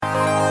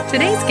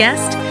Today's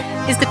guest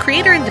is the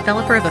creator and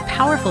developer of a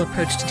powerful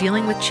approach to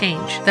dealing with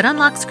change that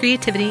unlocks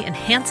creativity,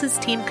 enhances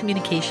team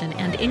communication,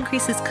 and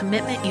increases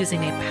commitment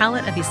using a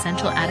palette of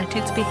essential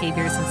attitudes,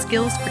 behaviors, and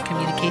skills for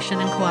communication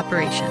and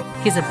cooperation.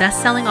 He's a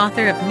best-selling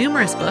author of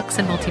numerous books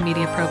and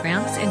multimedia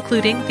programs,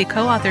 including the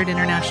co-authored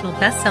international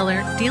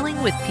bestseller,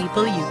 Dealing with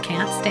People You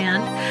Can't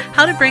Stand,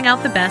 How to Bring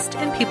Out the Best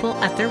in People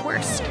at Their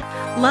Worst,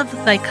 Love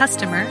Thy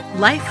Customer,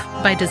 Life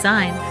by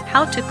Design,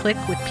 How to Click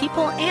with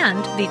People, and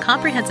the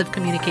comprehensive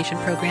communication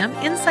program,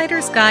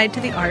 Insider's Guide to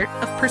the Art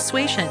of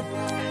Persuasion.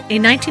 A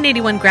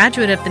 1981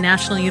 graduate of the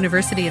National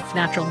University of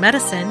Natural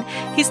Medicine,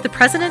 he's the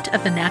president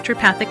of the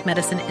Naturopathic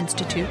Medicine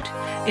Institute,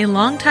 a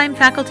longtime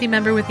faculty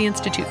member with the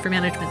Institute for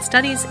Management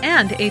Studies,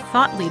 and a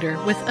thought leader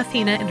with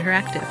Athena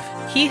Interactive.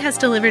 He has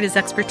delivered his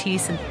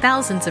expertise in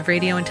thousands of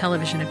radio and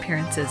television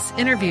appearances,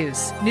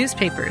 interviews,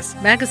 newspapers,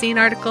 magazine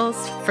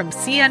articles, from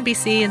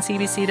CNBC and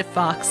CBC to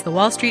Fox, The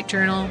Wall Street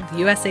Journal, the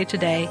USA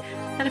Today,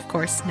 and of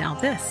course, now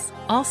this.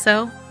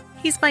 Also,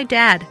 he's my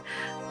dad.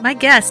 My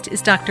guest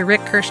is Dr.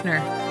 Rick Kirschner.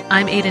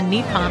 I'm Aidan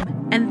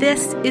Nepom, and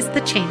this is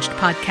the Changed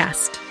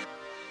Podcast.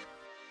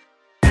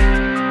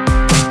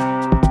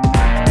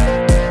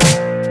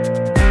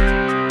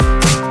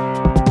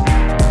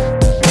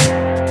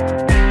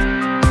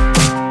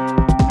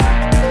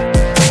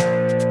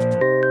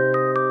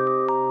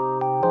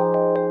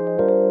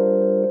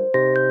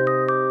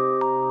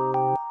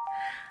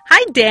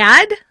 Hi,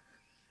 Dad.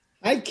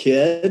 Hi,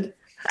 kid.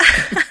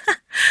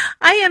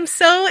 I am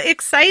so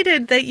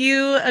excited that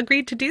you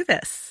agreed to do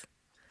this.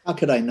 How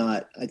could I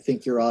not? I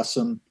think you're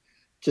awesome.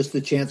 Just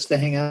the chance to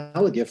hang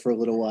out with you for a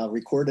little while.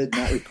 Recorded,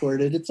 not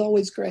recorded. It's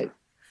always great.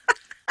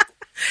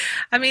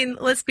 I mean,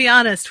 let's be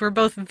honest. We're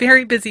both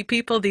very busy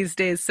people these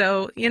days.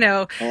 So,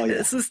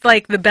 This is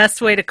like the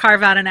best way to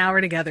carve out an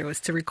hour together was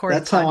to record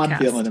That's a podcast. How I'm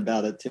feeling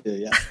about it too,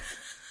 yeah.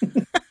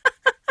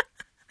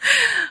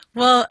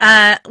 Well,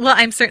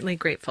 I'm certainly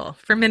grateful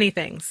for many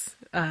things,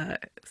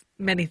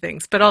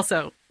 but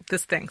also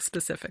this thing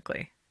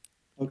specifically.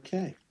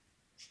 Okay.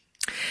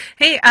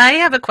 Hey, I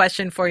have a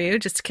question for you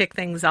just to kick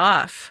things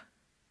off.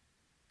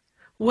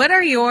 What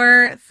are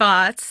your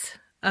thoughts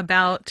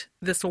about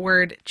this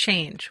word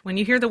change? When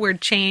you hear the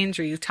word change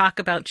or you talk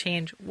about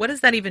change, what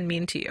does that even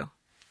mean to you?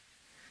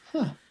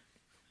 Well,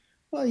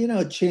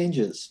 it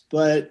changes,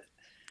 but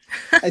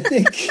I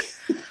think,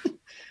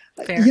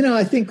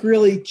 I think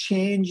really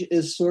change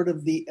is sort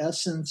of the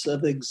essence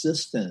of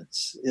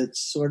existence. It's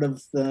sort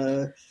of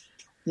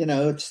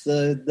it's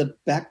the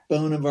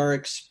backbone of our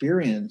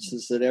experience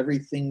is that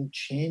everything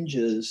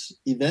changes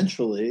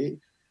eventually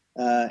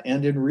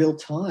and in real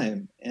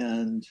time.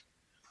 And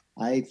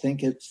I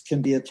think it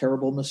can be a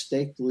terrible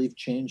mistake to leave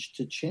change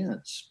to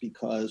chance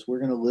because we're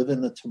going to live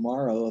in the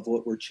tomorrow of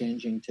what we're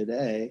changing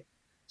today.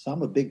 So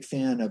I'm a big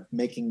fan of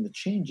making the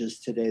changes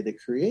today that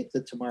create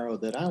the tomorrow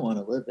that I want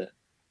to live in.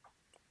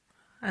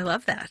 I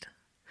love that.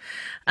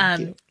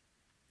 Thank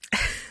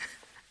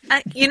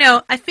you.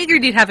 I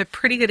figured you'd have a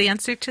pretty good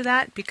answer to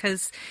that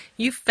because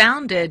you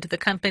founded the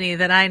company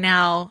that I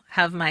now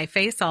have my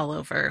face all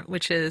over,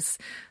 which is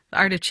the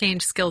Art of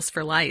Change Skills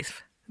for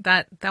Life.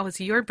 That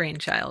was your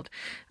brainchild.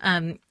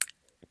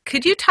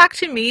 Could you talk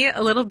to me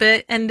a little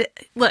bit? And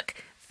look,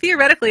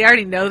 theoretically, I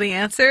already know the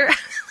answer.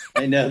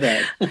 I know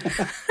that.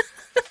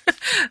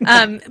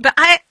 But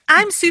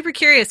I'm super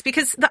curious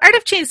because the Art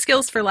of Change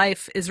Skills for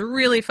Life is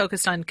really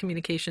focused on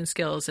communication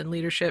skills and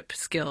leadership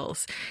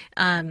skills.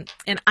 And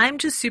I'm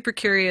just super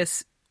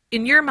curious,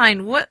 in your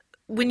mind,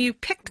 when you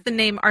picked the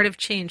name Art of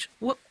Change,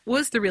 what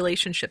was the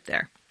relationship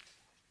there?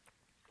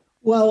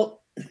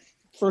 Well,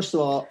 first of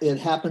all, it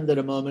happened at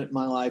a moment in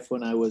my life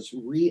when I was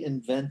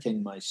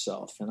reinventing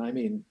myself. And I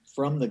mean,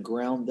 from the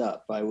ground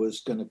up, I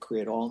was going to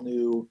create all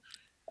new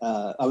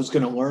I was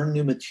going to learn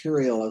new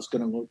material. I was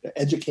going to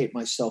educate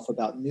myself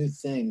about new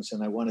things.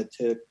 And I wanted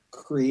to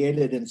create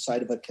it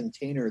inside of a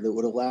container that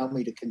would allow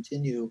me to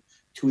continue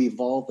to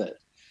evolve it.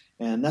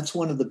 And that's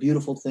one of the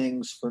beautiful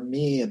things for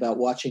me about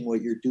watching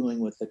what you're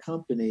doing with the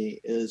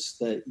company is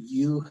that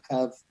you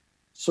have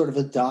sort of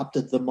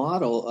adopted the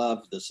model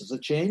of this is a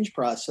change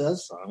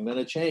process. I'm going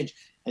to change.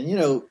 And,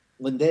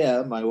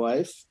 Lindea, my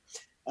wife,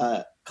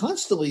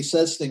 constantly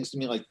says things to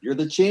me like, you're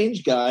the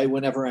change guy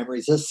whenever I'm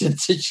resistant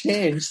to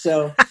change.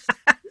 So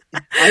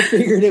I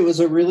figured it was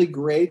a really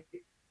great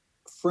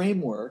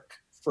framework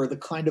for the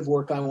kind of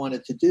work I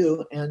wanted to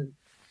do. And,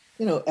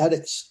 at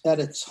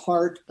its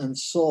heart and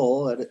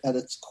soul, at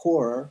its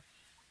core,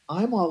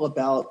 I'm all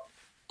about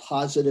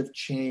positive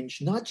change,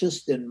 not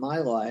just in my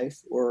life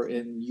or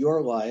in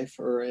your life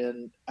or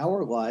in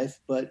our life,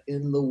 but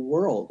in the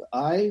world.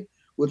 I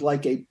would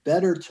like a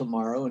better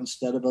tomorrow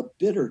instead of a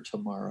bitter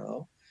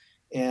tomorrow.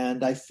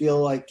 And I feel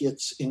like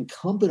it's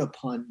incumbent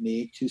upon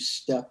me to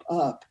step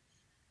up,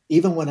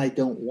 even when I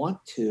don't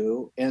want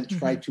to, and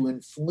try to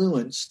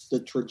influence the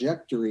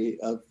trajectory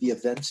of the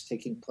events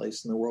taking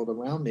place in the world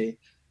around me.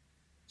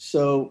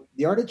 So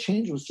the Art of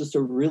Change was just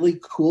a really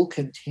cool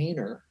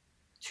container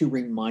to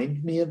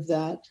remind me of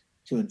that,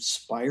 to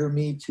inspire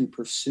me to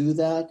pursue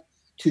that,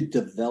 to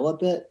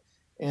develop it,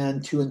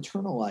 and to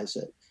internalize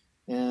it.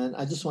 And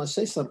I just want to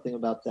say something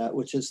about that,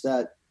 which is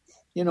that,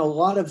 a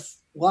lot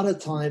of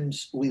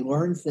times we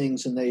learn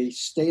things and they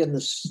stay in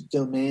this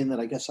domain that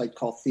I guess I'd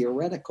call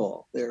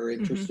theoretical. They're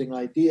interesting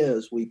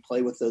ideas. We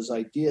play with those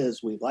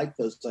ideas. We like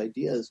those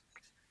ideas.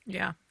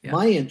 Yeah.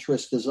 My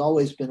interest has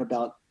always been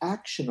about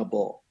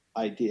actionable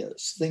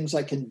ideas, things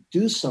I can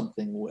do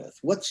something with,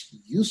 what's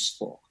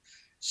useful.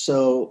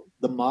 So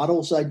the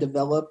models I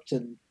developed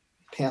and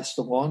passed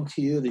along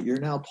to you that you're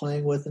now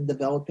playing with and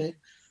developing,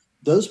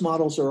 those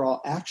models are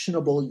all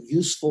actionable,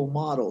 useful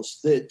models.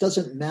 It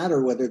doesn't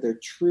matter whether they're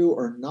true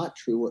or not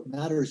true. What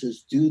matters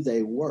is, do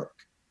they work?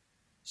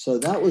 So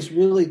that was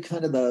really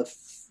kind of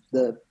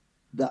the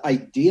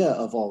idea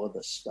of all of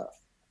this stuff.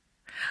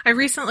 I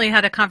recently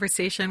had a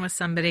conversation with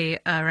somebody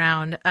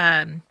around,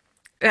 I'm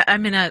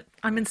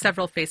in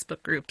several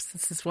Facebook groups.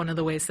 This is one of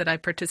the ways that I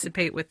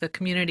participate with the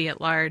community at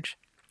large.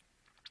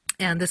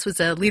 And this was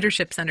a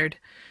leadership-centered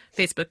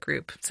Facebook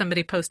group.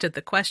 Somebody posted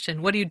the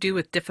question, what do you do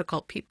with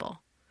difficult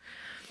people?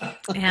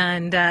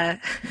 And,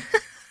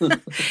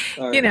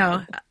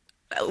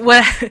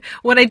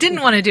 what I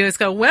didn't want to do is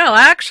go, well,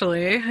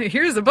 actually,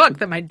 here's a book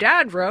that my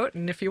dad wrote,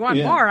 and if you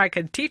want more, I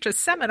could teach a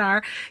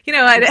seminar.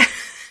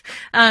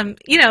 I'm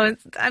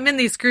in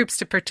these groups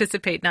to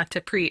participate, not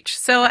to preach.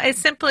 So I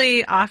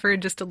simply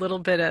offered just a little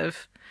bit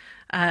of,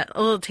 a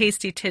little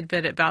tasty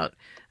tidbit about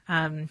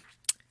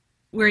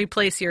where you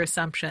place your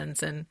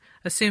assumptions and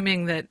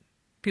assuming that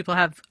people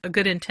have a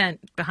good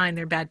intent behind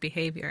their bad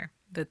behavior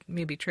that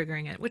may be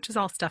triggering it, which is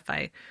all stuff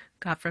I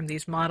got from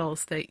these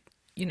models that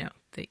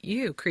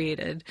you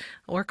created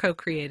or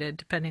co-created,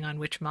 depending on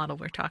which model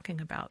we're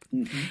talking about.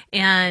 Mm-hmm.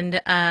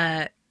 And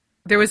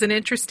there was an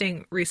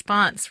interesting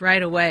response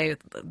right away.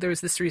 There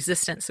was this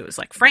resistance. It was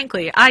like,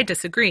 frankly, I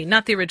disagree.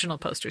 Not the original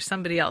poster,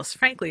 somebody else.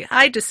 Frankly,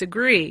 I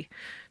disagree.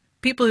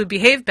 People who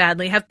behave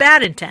badly have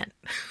bad intent.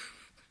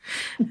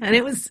 And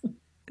it was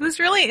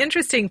really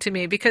interesting to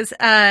me because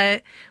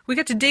we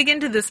got to dig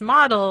into this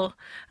model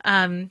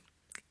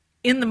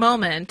in the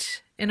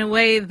moment in a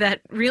way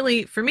that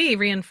really, for me,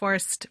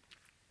 reinforced,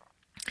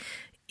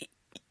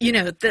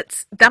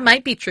 that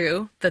might be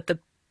true, that the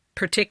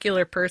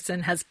particular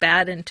person has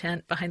bad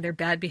intent behind their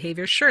bad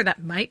behavior. Sure,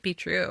 that might be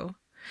true.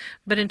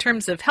 But in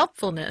terms of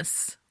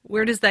helpfulness,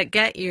 where does that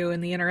get you in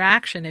the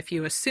interaction if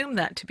you assume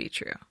that to be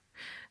true?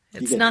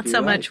 It's not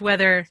so much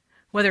whether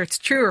it's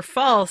true or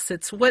false,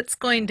 it's what's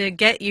going to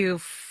get you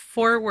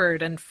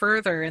forward and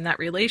further in that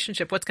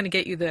relationship, what's going to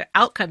get you the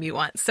outcome you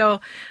want. So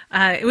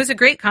it was a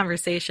great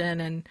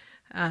conversation,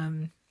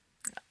 and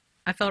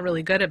I felt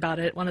really good about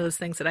it. One of those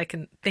things that I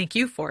can thank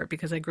you for,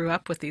 because I grew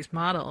up with these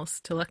models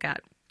to look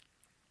at.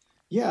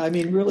 Yeah, I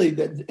mean, really,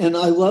 and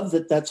I love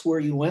that that's where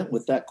you went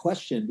with that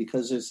question,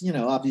 because there's,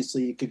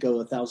 obviously you could go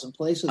 1,000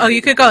 places. Oh,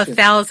 you could go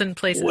 1,000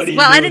 places. Well,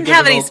 I didn't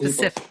have any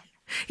specific.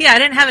 Yeah, I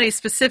didn't have any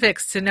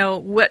specifics to know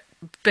what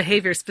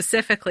behavior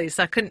specifically,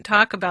 so I couldn't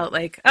talk about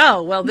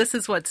this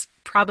is what's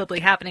probably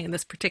happening in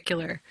this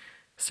particular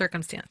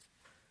circumstance.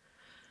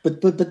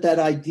 But that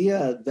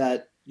idea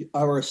that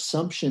our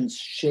assumptions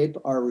shape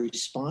our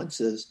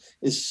responses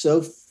is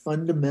so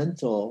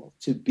fundamental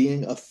to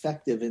being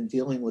effective in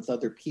dealing with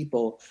other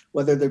people,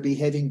 whether they're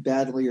behaving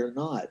badly or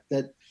not,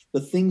 that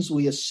the things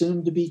we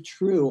assume to be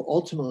true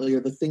ultimately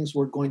are the things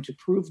we're going to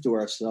prove to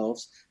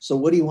ourselves. So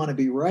what do you want to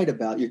be right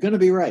about? You're going to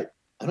be right.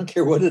 I don't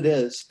care what it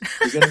is.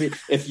 You're going to be,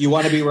 if you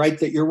want to be right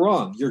that you're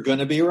wrong, you're going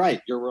to be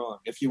right. You're wrong.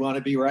 If you want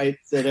to be right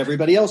that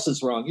everybody else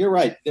is wrong, you're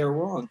right. They're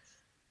wrong.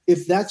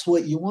 If that's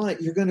what you want,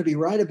 you're going to be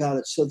right about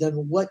it. So then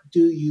what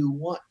do you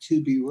want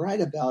to be right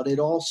about? It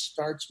all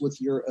starts with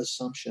your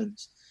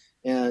assumptions.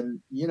 And,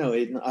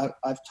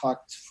 I've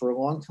talked for a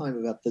long time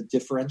about the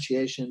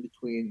differentiation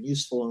between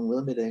useful and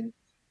limiting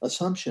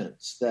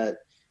assumptions, that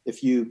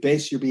if you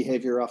base your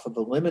behavior off of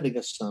a limiting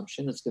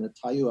assumption, it's going to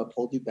tie you up,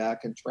 hold you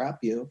back, and trap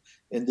you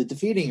into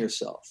defeating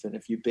yourself. And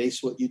if you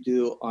base what you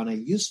do on a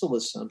useful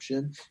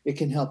assumption, it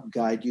can help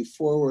guide you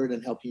forward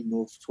and help you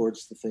move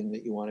towards the thing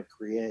that you want to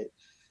create.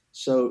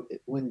 So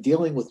when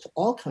dealing with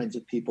all kinds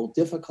of people,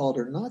 difficult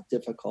or not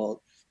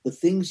difficult, the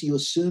things you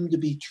assume to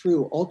be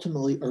true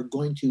ultimately are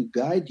going to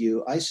guide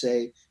you. I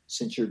say,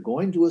 since you're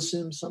going to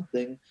assume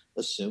something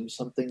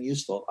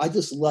useful. I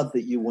just love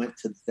that you went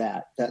to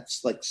that.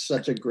 That's like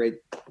such a great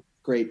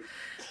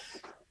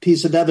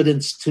piece of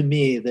evidence to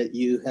me that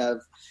you have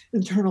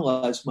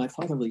internalized my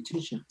fatherly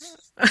teachings.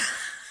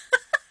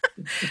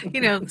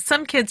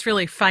 Some kids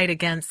really fight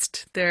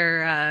against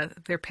their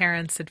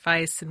parents'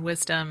 advice and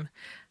wisdom.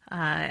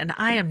 And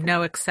I am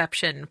no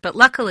exception. But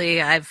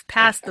luckily, I've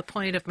passed the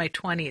point of my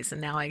 20s,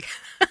 and now I...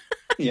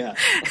 Yeah.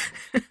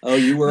 Oh,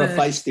 you were a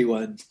feisty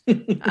one.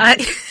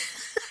 I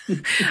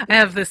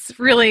have this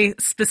really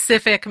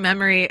specific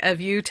memory of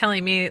you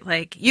telling me,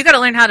 you got to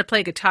learn how to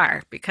play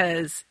guitar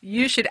because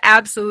you should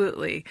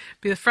absolutely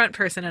be the front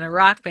person in a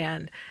rock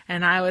band.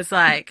 And I was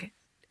like,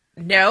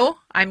 no,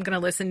 I'm going to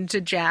listen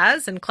to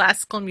jazz and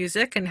classical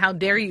music, and how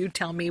dare you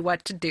tell me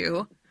what to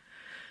do.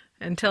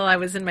 Until I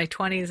was in my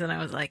 20s, and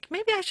I was like,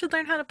 maybe I should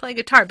learn how to play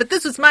guitar. But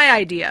this was my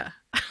idea.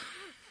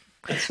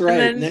 That's right.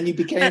 And then you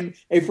became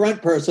a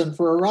front person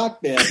for a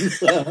rock band.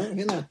 So,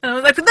 I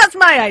was like, that's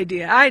my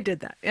idea. I did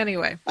that.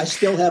 Anyway. I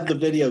still have the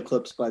video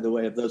clips, by the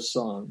way, of those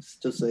songs,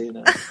 just so you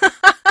know.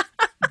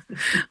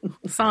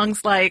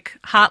 Songs like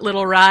Hot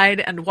Little Ride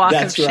and Walk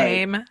That's of right.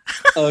 Shame.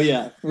 Oh,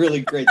 yeah.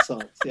 Really great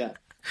songs. Yeah.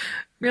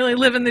 Really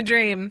living the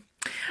dream.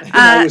 And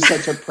I was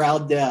such a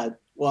proud dad.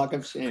 Walk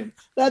of Shame.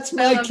 That's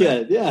my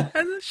kid. That.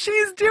 Yeah.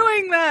 She's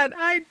doing that.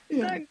 I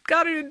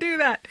got her to do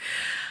that.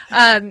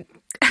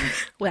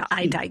 Well,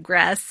 I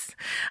digress.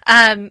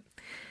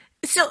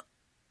 So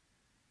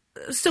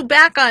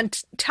back on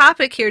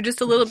topic here just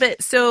a little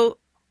bit. So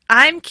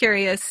I'm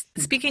curious,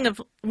 speaking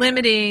of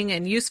limiting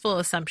and useful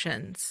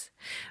assumptions,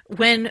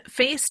 when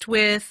faced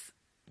with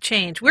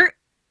change,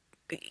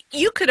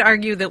 you could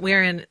argue that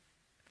we're in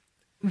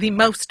the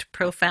most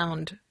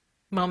profound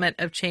moment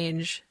of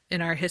change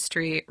in our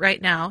history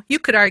right now. You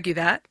could argue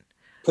that.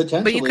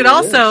 Potentially. But you could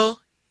also,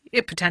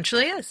 it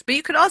potentially is, but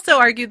you could also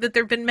argue that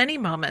there have been many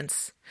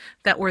moments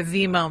that were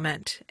the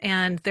moment,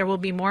 and there will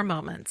be more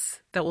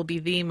moments that will be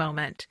the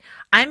moment.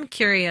 I'm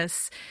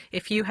curious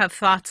if you have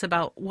thoughts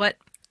about what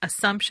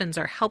assumptions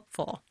are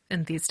helpful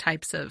in these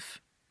types of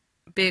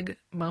big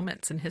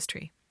moments in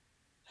history.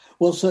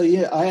 Well, so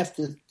yeah, I have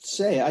to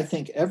say, I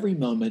think every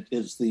moment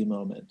is the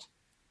moment.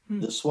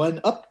 This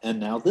one up,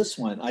 and now this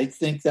one. I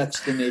think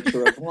that's the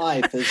nature of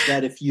life, is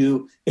that if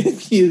you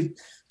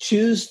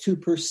choose to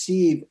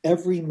perceive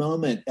every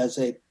moment as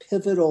a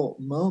pivotal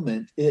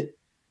moment, it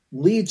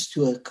leads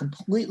to a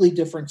completely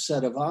different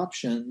set of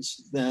options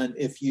than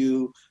if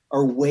you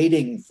are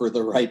waiting for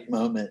the right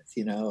moment.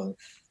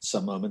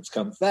 Some moments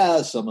come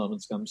fast, some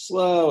moments come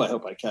slow. I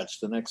hope I catch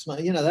the next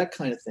moment, that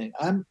kind of thing.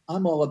 I'm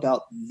all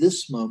about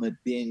this moment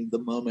being the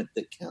moment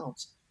that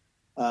counts.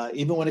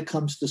 Even when it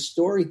comes to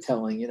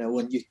storytelling,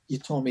 when you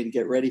told me to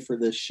get ready for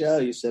this show,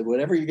 you said,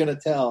 whatever you're going to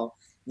tell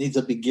needs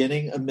a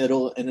beginning, a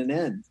middle, and an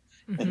end.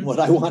 Mm-hmm. And what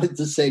I wanted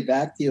to say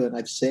back to you, and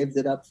I've saved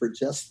it up for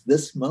just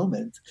this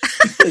moment,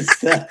 is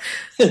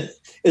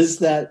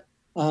that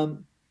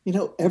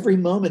every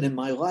moment in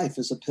my life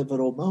is a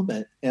pivotal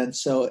moment. And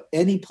so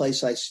any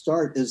place I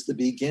start is the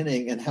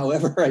beginning, and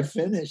however I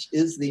finish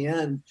is the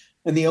end.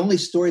 And the only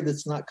story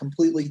that's not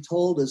completely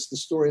told is the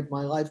story of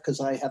my life, because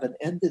I haven't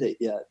ended it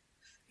yet.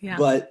 Yeah.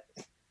 But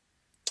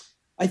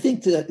I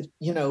think that,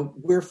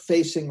 we're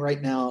facing right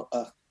now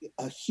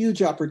a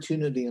huge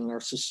opportunity in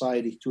our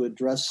society to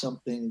address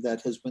something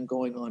that has been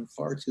going on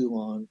far too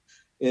long.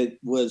 It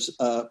was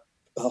a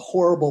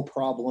horrible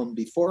problem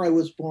before I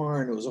was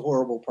born. It was a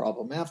horrible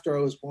problem after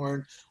I was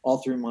born. All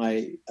through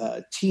my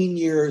teen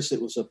years,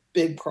 it was a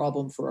big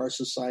problem for our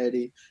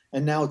society.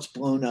 And now it's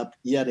blown up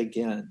yet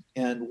again.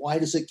 And why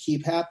does it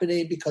keep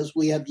happening? Because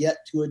we have yet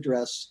to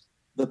address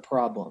the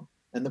problem.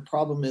 And the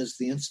problem is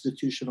the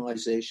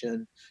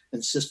institutionalization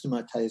and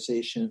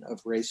systematization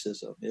of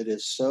racism. It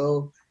is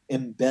so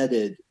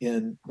embedded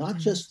in not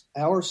just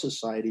our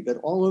society, but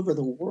all over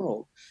the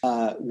world,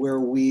 where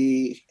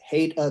we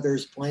hate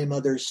others, blame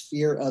others,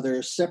 fear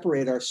others,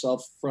 separate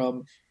ourselves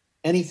from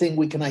anything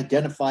we can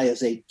identify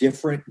as a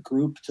different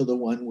group to the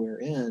one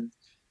we're in.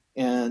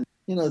 And,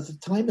 the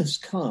time has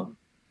come.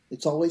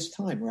 It's always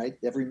time, right?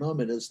 Every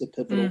moment is the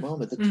pivotal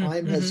moment. The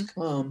time has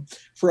come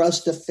for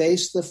us to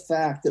face the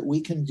fact that we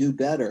can do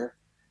better,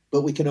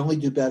 but we can only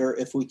do better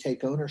if we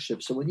take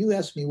ownership. So when you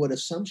ask me what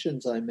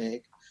assumptions I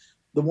make,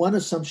 the one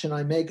assumption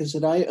I make is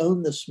that I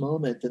own this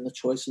moment and the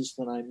choices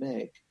that I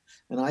make.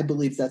 And I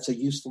believe that's a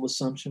useful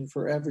assumption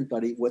for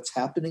everybody. What's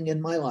happening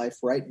in my life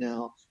right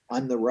now,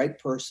 I'm the right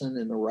person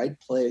in the right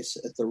place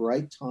at the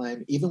right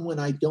time, even when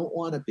I don't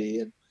want to be.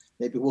 And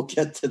maybe we'll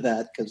get to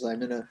that, because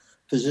I'm in a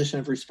position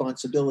of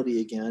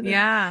responsibility again.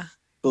 Yeah. And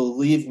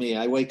believe me,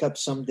 I wake up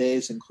some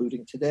days,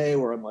 including today,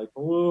 where I'm like,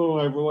 oh,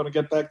 I want to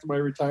get back to my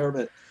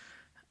retirement.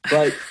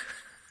 But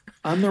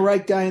I'm the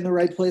right guy in the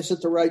right place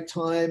at the right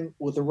time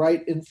with the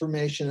right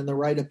information and the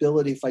right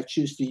ability, if I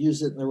choose to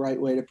use it in the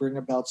right way, to bring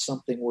about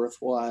something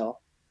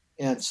worthwhile.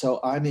 And so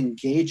I'm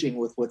engaging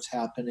with what's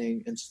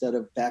happening instead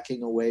of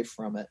backing away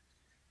from it.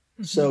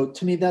 Mm-hmm. So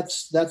to me,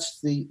 that's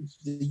the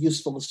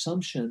useful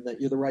assumption,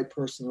 that you're the right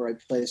person, in the right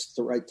place, at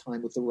the right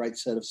time, with the right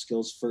set of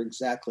skills for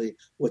exactly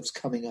what's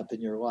coming up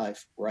in your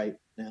life right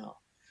now.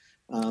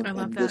 I love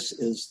and that. This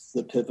is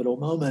the pivotal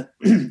moment.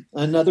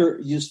 Another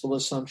useful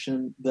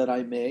assumption that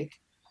I make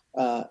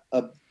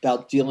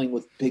about dealing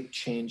with big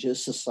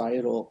changes,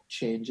 societal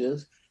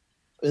changes,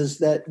 is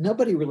that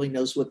nobody really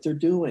knows what they're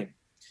doing.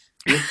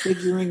 We're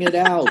figuring it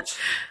out.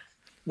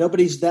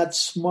 Nobody's that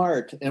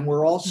smart, and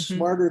we're all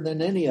smarter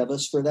than any of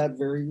us for that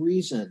very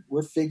reason.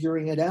 We're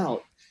figuring it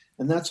out.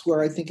 And that's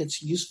where I think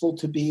it's useful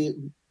to be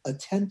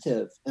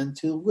attentive and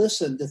to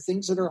listen to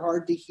things that are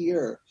hard to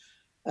hear.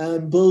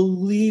 And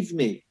believe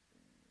me,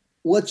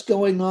 what's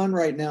going on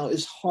right now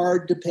is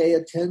hard to pay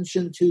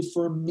attention to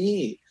for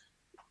me.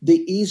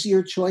 The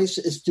easier choice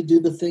is to do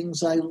the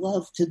things I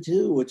love to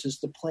do, which is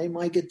to play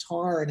my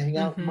guitar and hang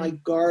out in my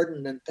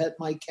garden and pet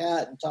my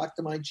cat and talk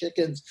to my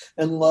chickens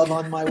and love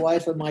on my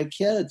wife and my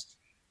kids.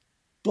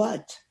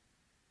 But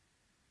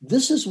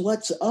this is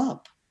what's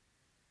up.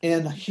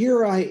 And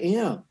here I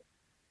am.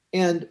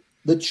 And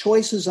the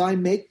choices I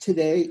make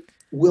today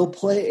will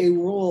play a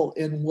role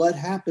in what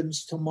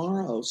happens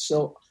tomorrow.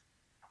 So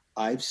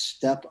I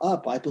step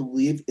up. I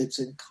believe it's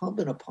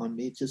incumbent upon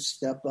me to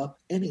step up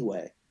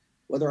anyway,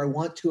 whether I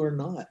want to or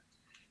not.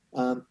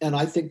 And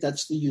I think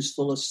that's the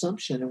useful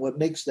assumption. And what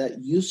makes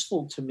that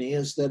useful to me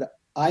is that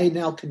I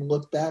now can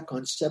look back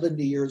on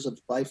 70 years of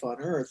life on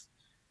Earth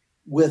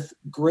with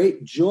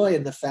great joy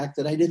in the fact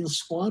that I didn't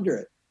squander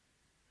it.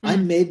 I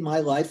made my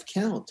life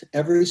count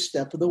every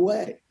step of the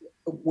way.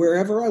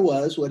 Wherever I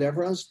was,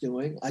 whatever I was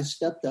doing, I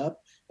stepped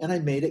up and I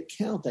made it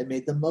count. I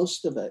made the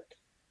most of it.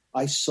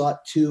 I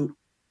sought to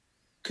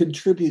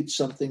contribute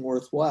something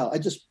worthwhile. I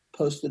just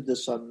posted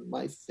this on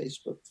my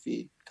Facebook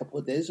feed a couple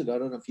of days ago. I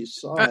don't know if you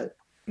saw it.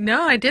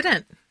 No, I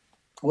didn't.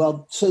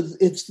 Well, so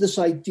it's this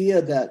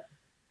idea that,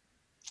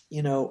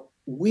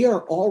 we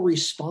are all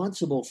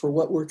responsible for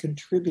what we're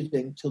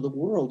contributing to the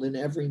world in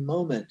every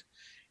moment.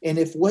 And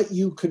if what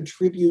you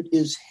contribute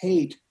is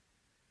hate,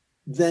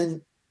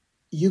 then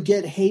you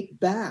get hate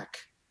back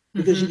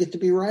because you get to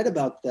be right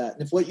about that.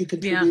 And if what you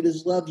contribute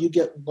is love, you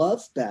get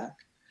love back.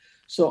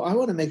 So I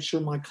want to make sure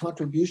my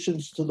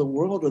contributions to the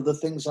world are the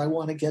things I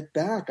want to get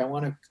back. I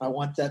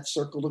want that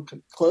circle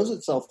to close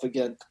itself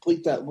again,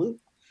 complete that loop.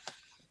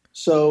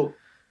 So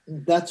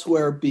that's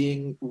where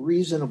being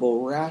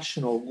reasonable,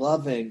 rational,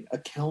 loving,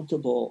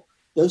 accountable,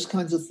 those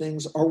kinds of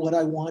things are what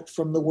I want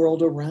from the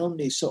world around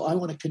me. So I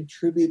want to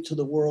contribute to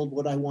the world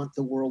what I want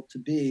the world to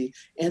be.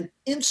 And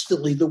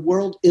instantly the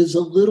world is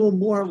a little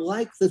more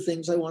like the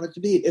things I want it to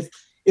be.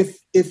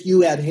 If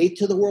you add hate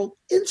to the world,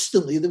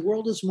 instantly the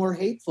world is more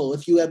hateful.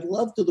 If you add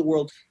love to the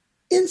world,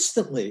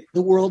 instantly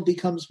the world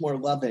becomes more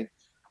loving.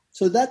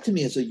 So that to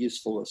me is a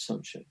useful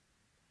assumption.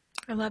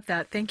 I love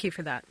that. Thank you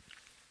for that.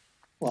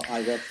 Well,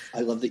 I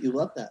love that you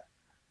love that.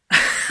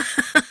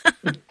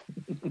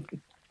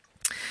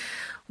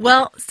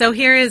 Well, so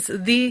here is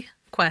the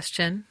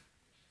question.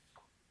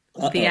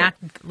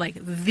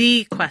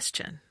 The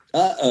question.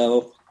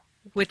 Uh-oh.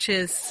 Which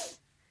is,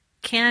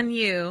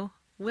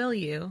 will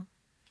you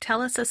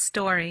tell us a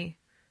story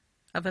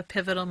of a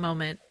pivotal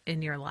moment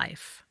in your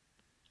life?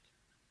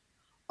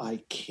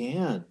 I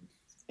can,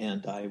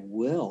 and I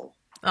will.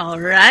 All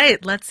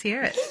right, let's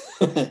hear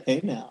it. Hey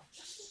now.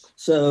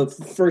 So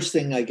first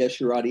thing I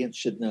guess your audience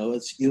should know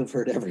is you have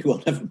heard every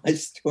one of my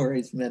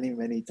stories many,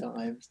 many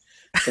times.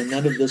 So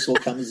none of this will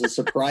come as a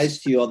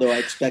surprise to you, although I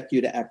expect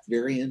you to act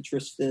very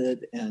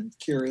interested and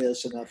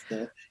curious enough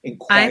to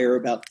inquire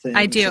about things.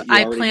 I do.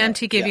 I plan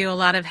to give you a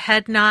lot of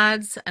head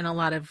nods and a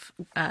lot of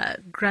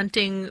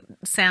grunting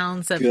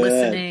sounds of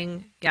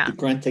listening. Yeah. The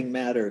grunting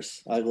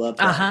matters. I love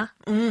that.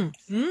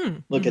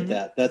 Look at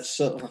that. That's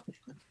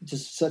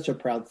just such a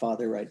proud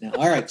father right now.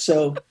 All right.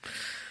 So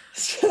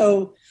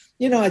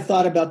I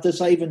thought about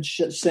this. I even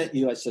sent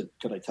you, I said,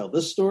 could I tell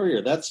this story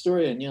or that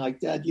story? And you're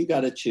like, Dad, you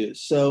got to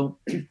choose. So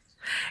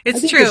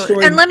it's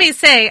true. And let me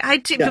say,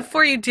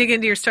 before you dig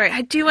into your story,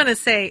 I do want to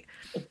say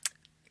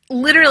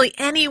literally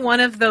any one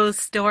of those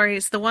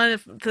stories, the one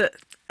of the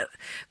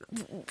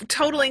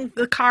totaling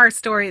the car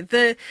story,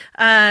 the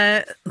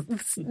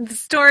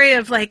story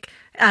of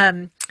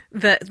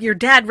your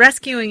dad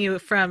rescuing you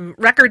from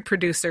record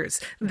producers,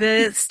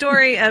 the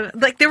story of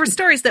there were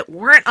stories that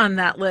weren't on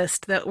that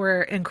list that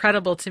were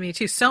incredible to me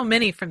too. So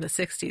many from the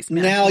 60s.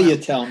 Man. Now you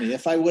tell me.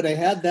 If I would have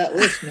had that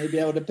list,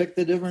 maybe I would have picked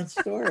a different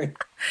story.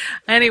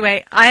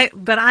 Anyway,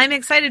 but I'm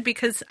excited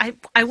because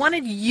I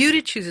wanted you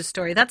to choose a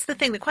story. That's the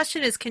thing. The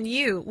question is,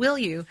 will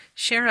you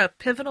share a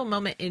pivotal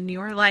moment in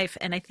your life?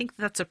 And I think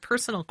that's a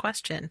personal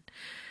question.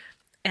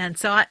 And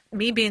so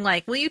me being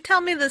like, will you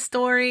tell me the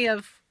story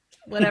of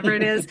whatever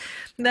it is,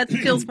 that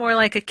feels more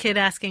like a kid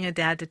asking a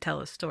dad to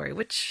tell a story,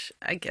 which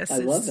I guess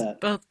love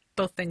that.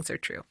 Both things are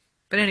true.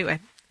 But anyway,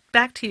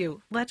 back to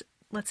you. Let's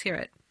hear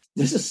it.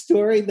 There's a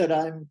story that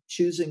I'm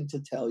choosing to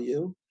tell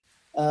you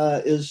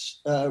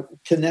is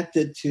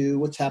connected to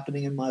what's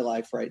happening in my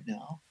life right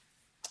now.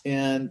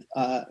 And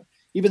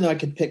even though I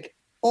could pick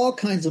all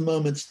kinds of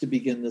moments to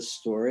begin this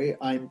story,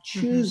 I'm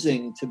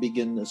choosing to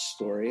begin this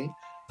story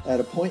at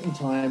a point in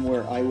time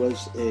where I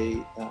was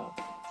a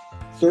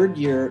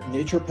third-year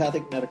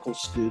naturopathic medical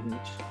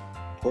student,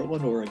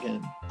 Portland,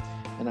 Oregon,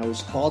 and I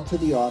was called to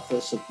the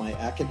office of my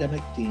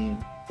academic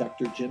dean,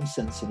 Dr. Jim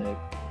Sensenate.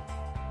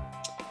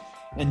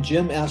 And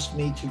Jim asked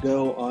me to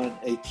go on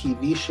a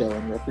TV show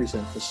and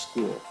represent the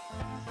school.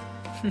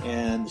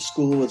 And the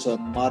school was a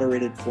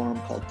moderated forum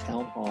called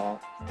Town Hall,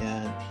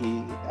 and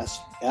he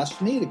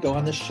asked me to go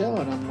on the show,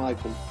 and I'm like,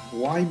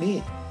 why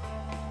me?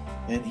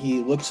 And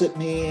he looks at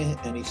me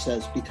and he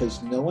says,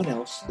 because no one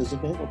else is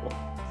available.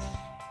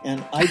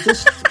 And I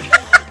just...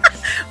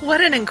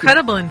 What an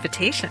incredible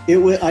invitation.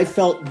 I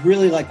felt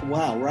really like,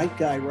 wow, right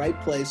guy, right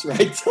place,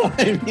 right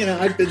time.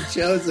 I've been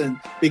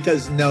chosen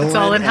because no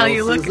one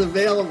else is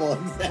available.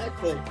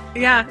 Exactly.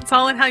 Yeah, it's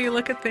all in how you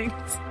look at things.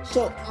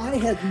 So I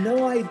had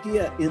no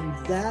idea in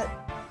that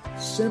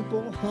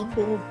simple,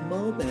 humble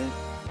moment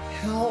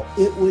how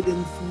it would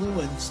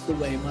influence the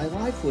way my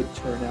life would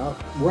turn out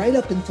right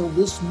up until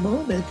this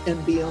moment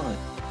and beyond.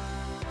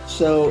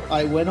 So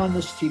I went on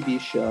this TV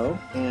show,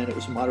 and it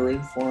was a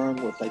moderated forum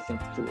with, I think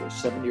there were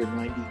 70 or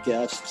 90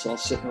 guests all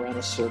sitting around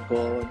a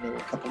circle, and there were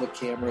a couple of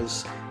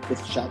cameras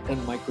with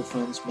shotgun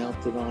microphones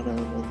mounted on them,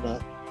 and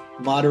the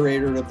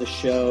moderator of the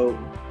show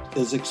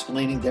is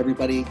explaining to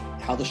everybody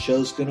how the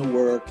show's going to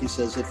work. He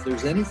says, if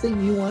there's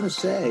anything you want to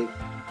say,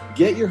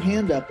 get your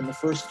hand up in the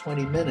first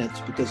 20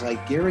 minutes, because I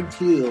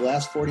guarantee you the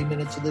last 40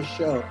 minutes of this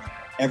show,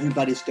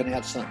 everybody's going to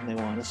have something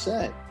they want to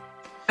say.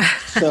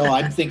 So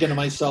I'm thinking to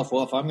myself,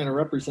 well, if I'm going to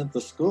represent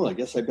the school, I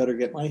guess I better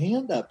get my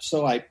hand up.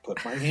 So I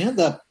put my hand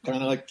up,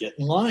 kind of like get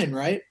in line,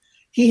 right?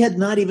 He had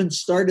not even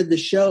started the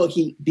show.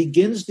 He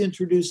begins to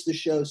introduce the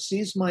show,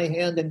 sees my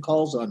hand, and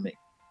calls on me.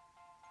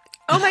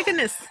 Oh, my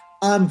goodness.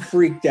 I'm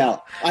freaked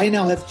out. I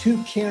now have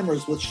 2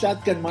 cameras with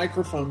shotgun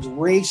microphones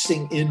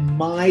racing in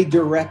my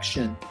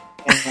direction,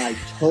 and I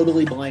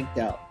totally blanked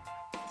out.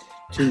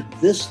 To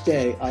this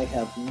day, I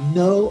have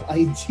no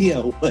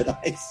idea what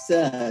I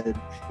said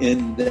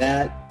in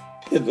that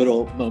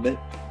pivotal moment,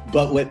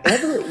 but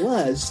whatever it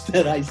was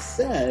that I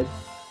said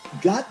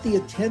got the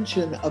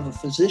attention of a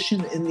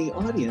physician in the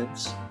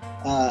audience,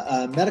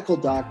 a medical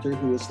doctor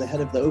who was the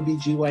head of the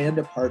OBGYN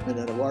department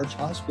at a large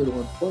hospital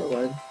in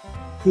Portland,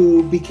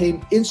 who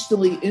became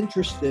instantly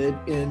interested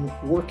in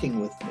working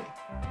with me.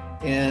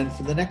 And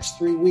for the next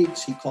 3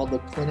 weeks, he called the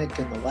clinic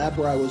and the lab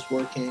where I was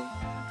working,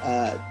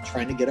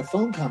 trying to get a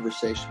phone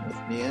conversation with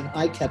me. And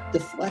I kept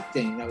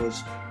deflecting. I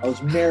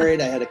was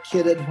married, I had a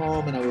kid at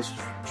home, and I was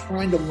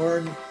trying to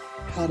learn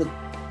how to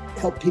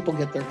help people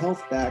get their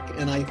health back.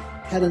 And I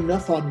had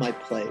enough on my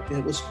plate, and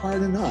it was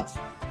hard enough.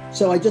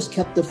 So I just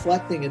kept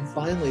deflecting. And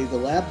finally, the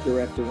lab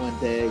director one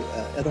day,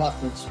 Ed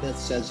Hoffman-Smith,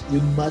 says,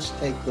 "You must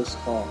take this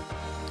call."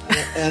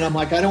 And I'm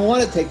like, I don't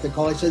want to take the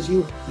call. He says,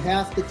 you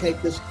have to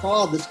take this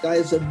call. This guy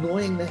is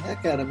annoying the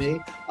heck out of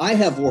me. I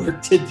have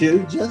work to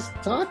do. Just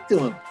talk to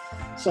him.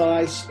 So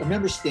I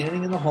remember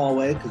standing in the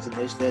hallway, because in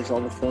those days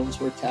all the phones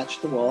were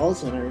attached to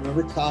walls. And I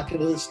remember talking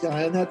to this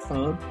guy on that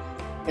phone.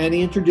 And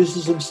he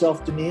introduces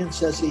himself to me and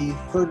says he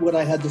heard what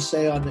I had to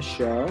say on the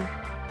show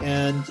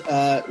and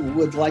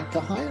would like to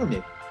hire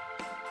me.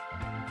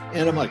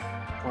 And I'm like,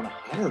 want to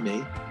hire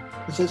me?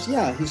 He says,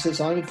 yeah. He says,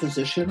 I'm a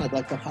physician. I'd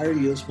like to hire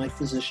you as my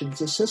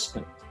physician's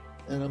assistant.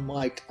 And I'm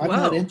like, I'm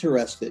not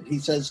interested. He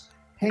says,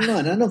 hang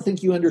on. I don't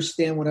think you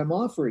understand what I'm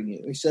offering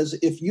you. He says,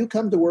 if you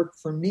come to work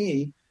for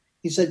me,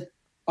 he said,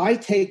 I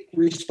take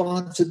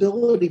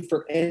responsibility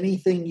for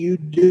anything you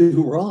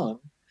do wrong.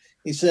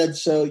 He said,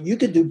 so you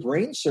could do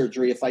brain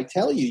surgery if I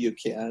tell you you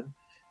can,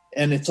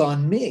 and it's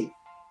on me.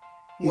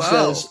 He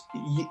says,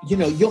 you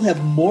know, you'll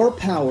have more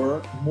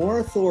power, more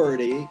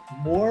authority,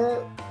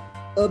 more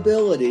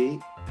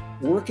ability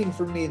working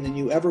for me than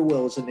you ever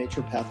will as a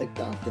naturopathic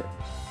doctor.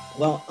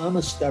 Well, I'm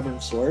a stubborn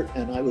sort,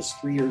 and I was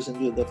 3 years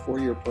into the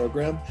 4-year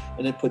program,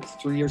 and then put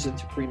 3 years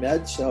into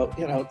pre-med. So,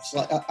 you know, it's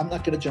like, I'm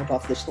not going to jump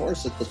off this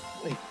horse at this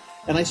point.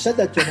 And I said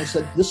that to him. I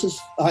said,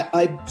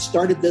 I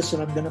started this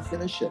and I'm going to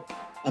finish it.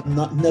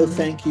 No,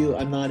 thank you.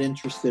 I'm not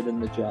interested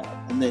in the job.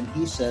 And then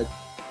he said,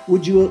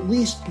 would you at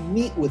least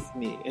meet with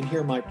me and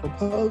hear my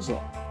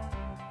proposal?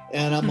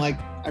 And I'm like,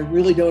 I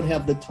really don't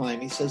have the time.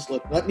 He says,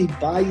 look, let me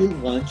buy you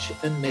lunch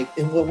and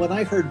well, when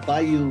I heard buy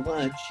you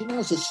lunch, you know,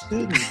 as a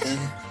student, and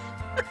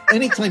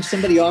anytime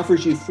somebody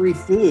offers you free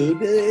food,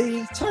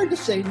 it's hard to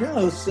say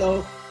no.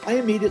 So I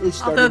immediately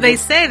started. Although they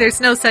say there's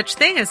no such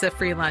thing as a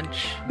free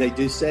lunch. They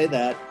do say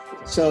that.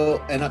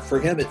 So, and for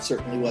him, it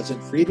certainly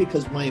wasn't free,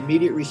 because my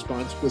immediate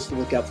response was to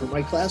look out for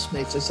my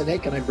classmates. I said, hey,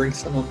 can I bring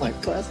some of my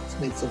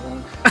classmates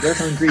along? They're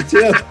hungry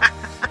too.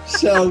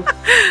 So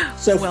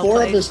well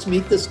 4 of us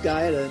meet this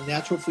guy at a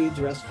natural foods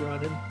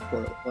restaurant in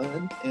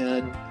Portland,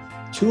 and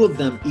 2 of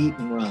them eat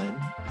and run.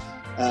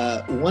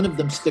 One of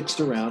them sticks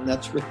around.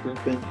 That's Rick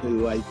Brinkman,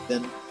 who I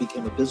then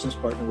became a business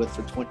partner with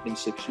for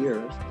 26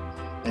 years,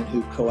 and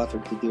who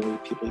co-authored The Deal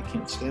with People You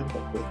Can't Stand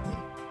book with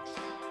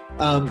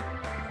me.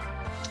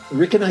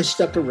 Rick and I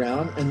stuck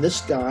around, and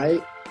this guy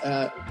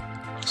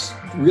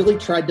really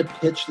tried to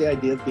pitch the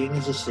idea of being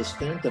his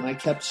assistant, and I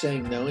kept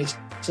saying no. He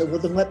said, well,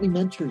 then let me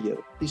mentor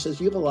you. He says,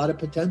 you have a lot of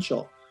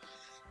potential.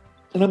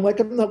 And I'm like,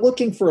 I'm not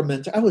looking for a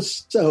mentor. I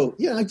was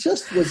I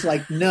just was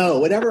like, no,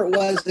 whatever it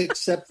was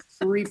except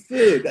free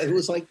food. It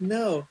was like,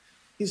 no.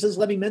 He says,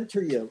 let me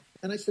mentor you.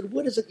 And I said,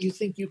 what is it you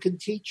think you can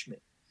teach me?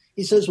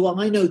 He says, well,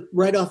 I know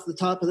right off the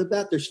top of the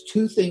bat, there's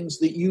 2 things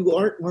that you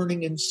aren't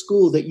learning in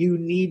school that you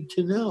need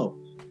to know.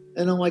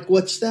 And I'm like,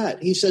 what's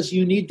that? He says,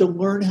 you need to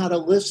learn how to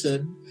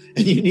listen,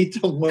 and you need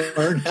to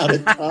learn how to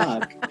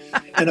talk.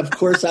 And of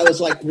course, I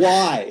was like,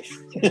 why?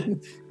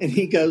 And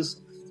he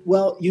goes,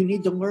 well, you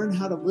need to learn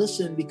how to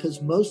listen,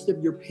 because most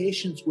of your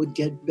patients would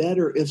get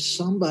better if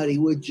somebody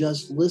would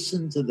just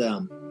listen to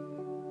them.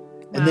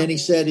 Wow. And then he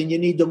said, and you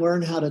need to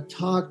learn how to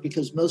talk,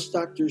 because most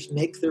doctors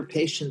make their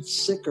patients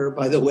sicker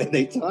by the way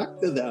they talk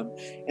to them.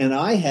 And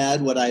I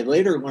had what I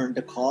later learned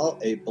to call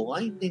a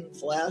blinding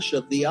flash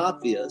of the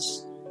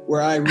obvious,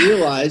 where I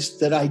realized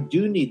that I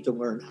do need to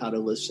learn how to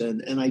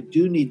listen, and I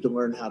do need to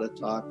learn how to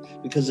talk,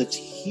 because it's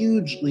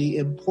hugely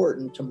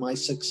important to my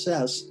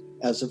success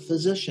as a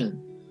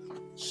physician.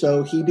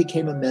 So he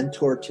became a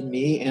mentor to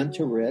me and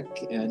to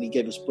Rick, and he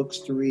gave us books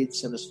to read,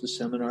 sent us to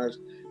seminars.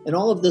 And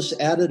all of this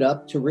added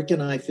up to Rick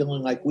and I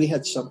feeling like we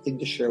had something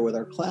to share with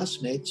our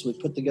classmates. We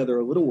put together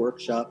a little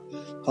workshop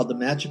called The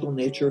Magical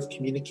Nature of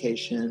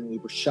Communication. We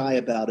were shy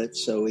about it,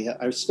 so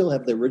I still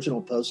have the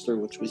original poster,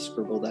 which we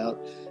scribbled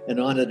out. And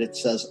on it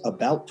says,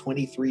 about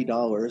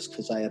 $23,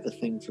 because I have a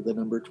thing for the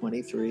number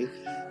 23.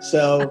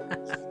 So...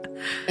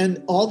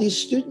 And all these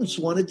students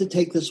wanted to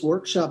take this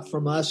workshop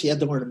from us. You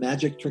had to learn a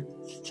magic trick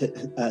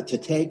to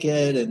take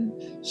it.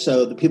 And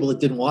so the people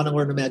that didn't want to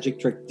learn a magic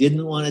trick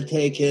didn't want to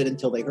take it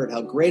until they heard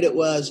how great it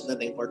was. And then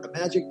they learned a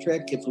magic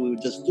trick if we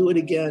would just do it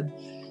again.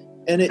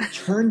 And it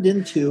turned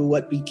into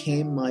what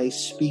became my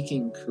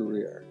speaking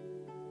career.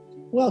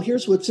 Well,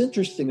 here's what's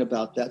interesting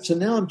about that. So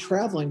now I'm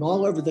traveling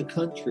all over the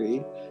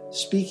country,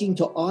 speaking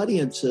to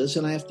audiences,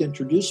 and I have to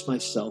introduce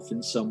myself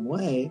in some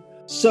way.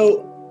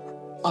 So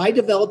I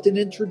developed an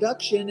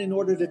introduction in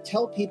order to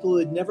tell people who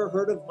had never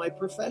heard of my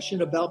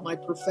profession about my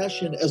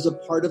profession as a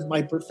part of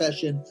my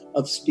profession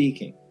of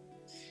speaking.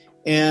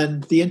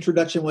 And the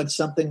introduction went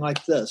something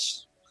like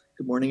this.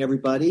 Good morning,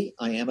 everybody.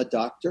 I am a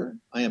doctor.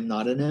 I am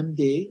not an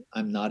MD.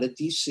 I'm not a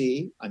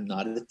DC. I'm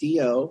not a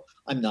DO.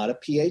 I'm not a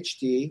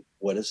PhD.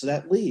 What does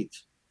that leave?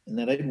 And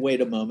then I'd wait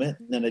a moment,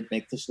 and then I'd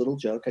make this little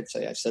joke. I'd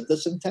say, I said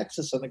this in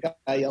Texas, and the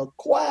guy yelled,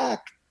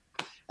 quack.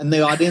 And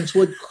the audience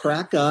would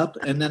crack up,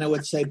 and then I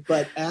would say,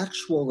 but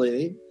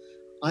actually,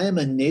 I am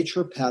a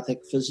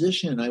naturopathic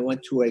physician. I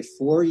went to a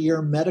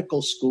 4-year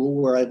medical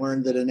school where I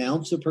learned that an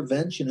ounce of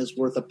prevention is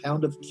worth a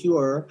pound of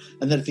cure,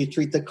 and that if you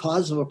treat the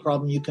cause of a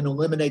problem, you can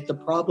eliminate the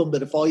problem.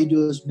 But if all you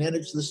do is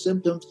manage the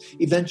symptoms,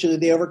 eventually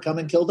they overcome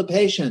and kill the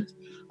patient.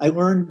 I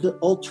learned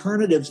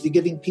alternatives to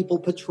giving people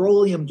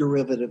petroleum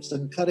derivatives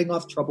and cutting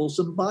off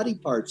troublesome body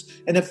parts.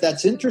 And if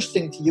that's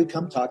interesting to you,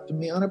 come talk to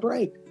me on a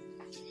break.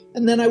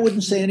 And then I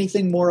wouldn't say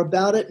anything more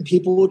about it, and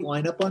people would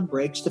line up on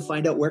breaks to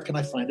find out where can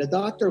I find a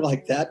doctor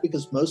like that,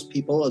 because most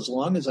people, as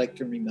long as I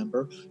can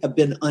remember, have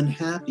been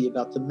unhappy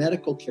about the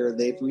medical care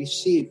they've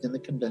received in the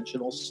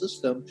conventional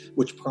system,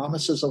 which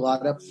promises a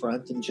lot up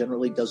front and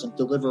generally doesn't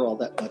deliver all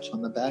that much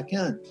on the back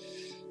end.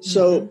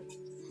 So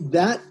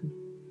that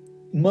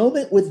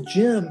moment with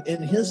Jim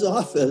in his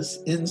office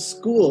in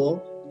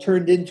school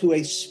turned into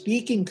a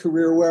speaking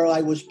career where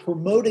I was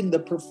promoting the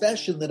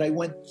profession that I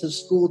went to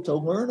school to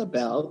learn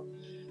about.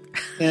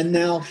 And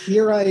now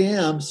here I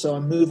am. So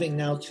I'm moving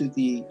now to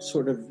the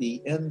sort of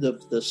the end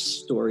of this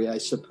story, I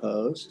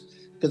suppose,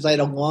 because I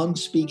had a long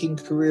speaking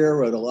career,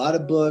 wrote a lot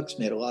of books,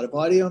 made a lot of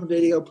audio and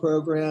video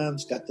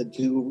programs, got to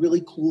do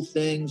really cool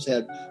things,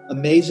 had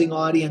amazing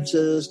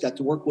audiences, got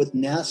to work with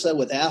NASA,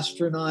 with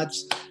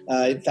astronauts.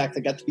 In fact,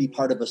 I got to be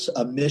part of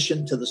a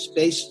mission to the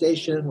space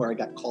station where I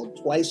got called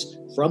twice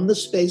from the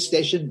space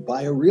station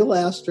by a real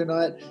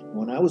astronaut.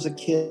 When I was a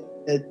kid,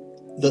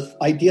 the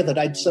idea that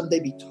I'd someday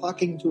be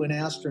talking to an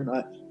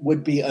astronaut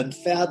would be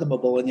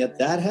unfathomable, and yet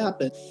that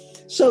happened.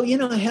 So,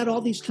 I had all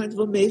these kinds of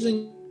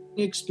amazing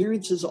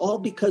experiences, all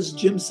because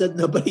Jim said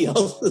nobody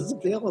else was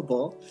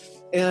available.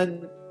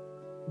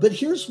 But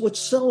here's what's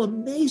so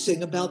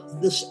amazing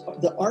about this,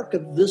 the arc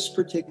of this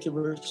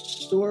particular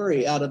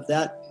story out of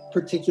that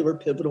particular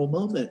pivotal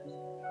moment.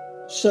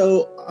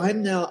 So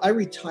I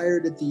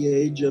retired at the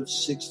age of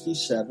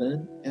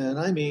 67. And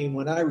I mean,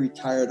 when I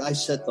retired, I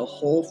set the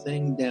whole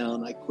thing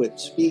down. I quit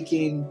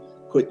speaking,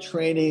 quit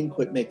training,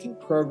 quit making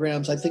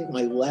programs. I think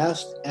my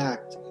last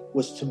act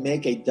was to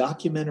make a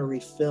documentary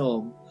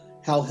film,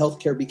 How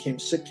Healthcare Became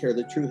Sick Care,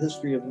 The True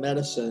History of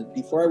Medicine.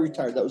 Before I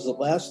retired, that was the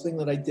last thing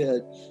that I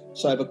did.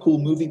 So I have a cool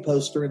movie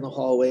poster in the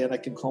hallway, and I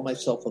can call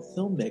myself a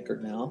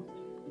filmmaker now.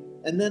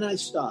 And then I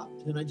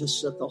stopped, and I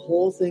just set the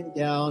whole thing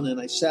down, and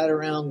I sat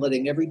around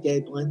letting every day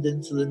blend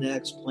into the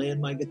next,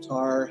 playing my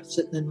guitar,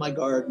 sitting in my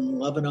garden,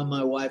 loving on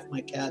my wife,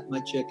 my cat,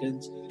 my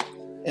chickens,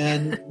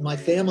 and my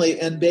family,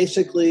 and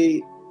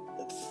basically,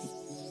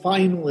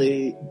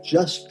 finally,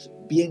 just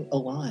being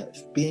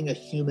alive, being a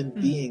human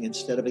being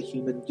instead of a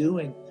human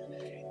doing.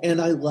 And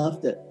I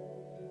loved it.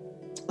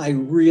 I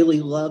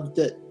really loved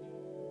it.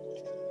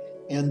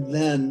 And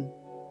then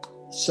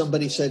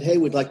somebody said, hey,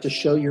 we'd like to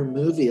show your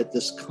movie at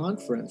this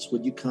conference.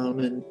 Would you come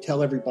and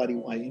tell everybody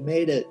why you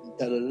made it?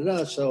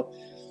 So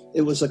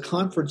it was a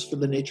conference for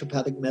the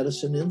Naturopathic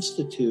Medicine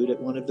Institute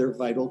at one of their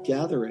vital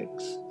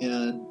gatherings.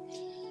 And,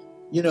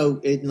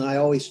 and I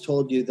always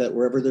told you that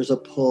wherever there's a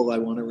pull, I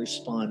want to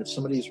respond. If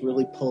somebody's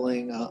really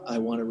pulling, I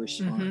want to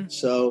respond. Mm-hmm.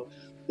 So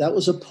that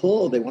was a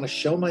pull. They want to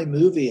show my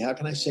movie. How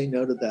can I say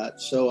no to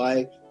that? So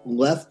I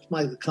left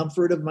the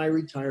comfort of my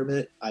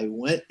retirement. I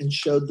went and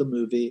showed the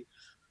movie.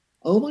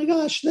 Oh my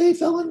gosh, they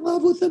fell in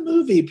love with the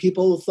movie.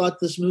 People thought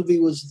this movie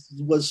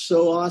was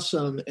so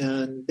awesome.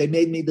 And they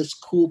made me this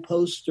cool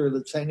poster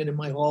that's hanging in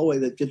my hallway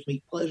that gives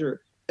me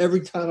pleasure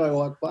every time I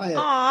walk by it.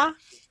 Aww.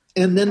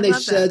 And then they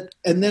said,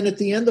 and then at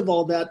the end of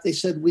all that, they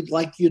said, we'd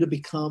like you to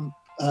become,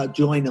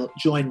 join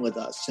with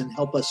us and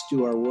help us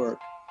do our work.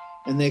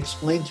 And they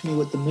explained to me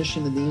what the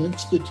mission of the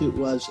Institute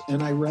was,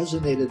 and I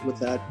resonated with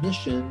that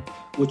mission,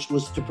 which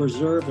was to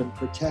preserve and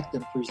protect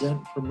and present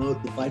and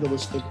promote the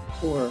vitalistic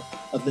core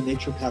of the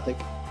naturopathic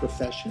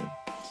profession.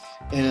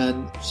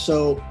 And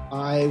so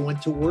I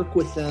went to work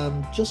with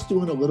them, just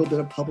doing a little bit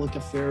of public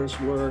affairs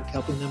work,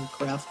 helping them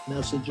craft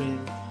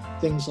messaging,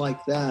 things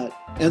like that.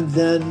 And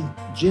then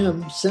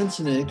Jim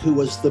Sensenig, who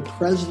was the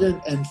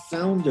president and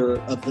founder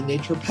of the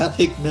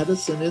Naturopathic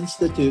Medicine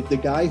Institute, the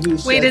guy who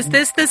said... Wait, is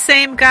this the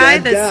same guy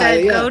that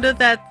said, go to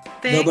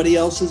that thing? Nobody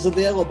else is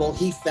available.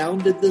 He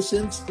founded this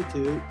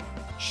institute,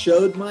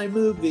 showed my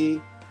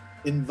movie,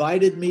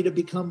 invited me to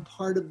become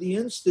part of the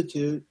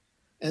institute.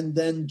 And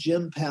then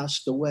Jim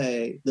passed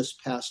away this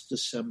past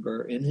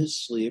December in his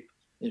sleep,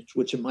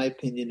 which in my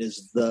opinion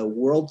is the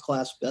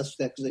world-class best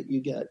exit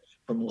you get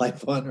from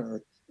life on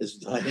earth, is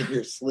die in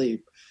your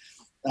sleep.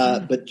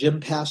 But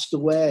Jim passed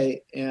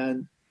away,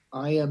 and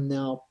I am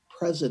now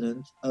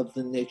president of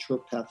the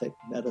Naturopathic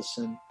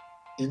Medicine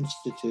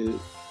Institute,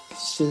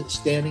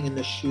 standing in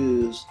the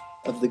shoes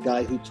of the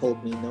guy who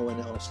told me no one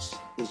else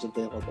is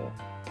available.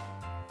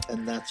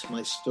 And that's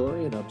my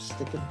story, and I'm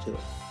sticking to it.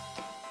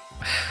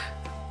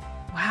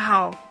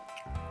 Wow.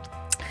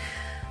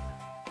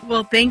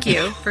 Well, thank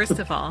you, first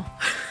of all.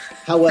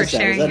 How was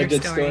that? Was that a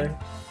good story?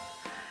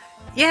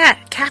 Yeah,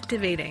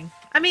 captivating.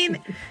 I mean,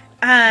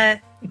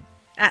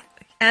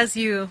 as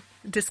you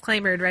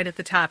disclaimered right at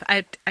the top,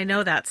 I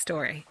know that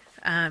story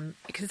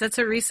because that's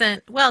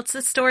it's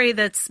a story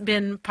that's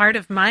been part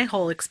of my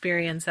whole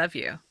experience of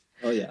you.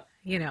 Oh, yeah.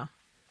 You know,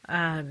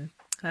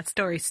 that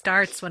story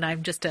starts when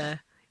I'm just a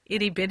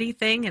itty bitty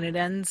thing and it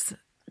ends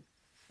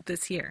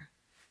this year.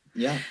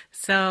 Yeah.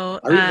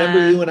 So I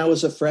remember you when I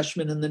was a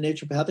freshman in the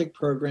naturopathic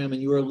program,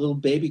 and you were a little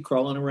baby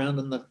crawling around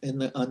on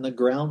the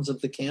grounds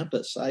of the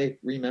campus. I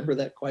remember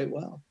that quite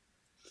well.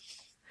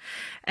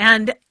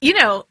 And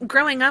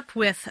growing up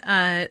with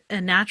a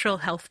natural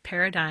health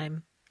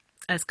paradigm,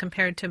 as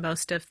compared to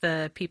most of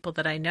the people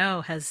that I know,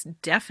 has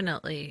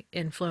definitely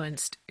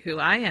influenced who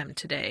I am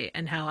today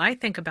and how I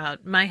think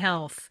about my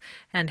health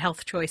and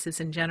health choices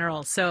in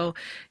general. So,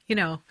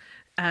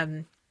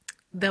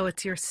 though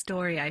it's your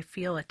story, I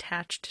feel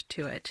attached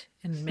to it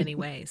in many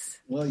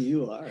ways. Well,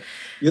 you are.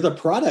 You're the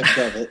product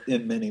of it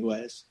in many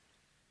ways.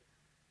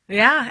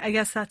 Yeah, I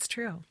guess that's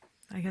true.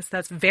 I guess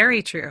that's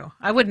very true.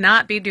 I would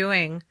not be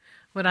doing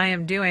what I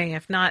am doing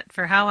if not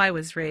for how I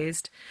was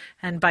raised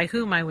and by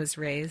whom I was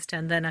raised,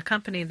 and then a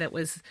company that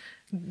was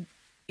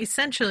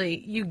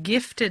essentially, you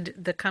gifted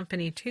the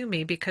company to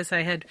me because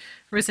I had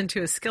risen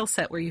to a skill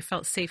set where you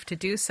felt safe to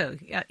do so.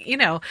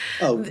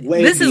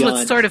 This is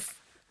what's sort of...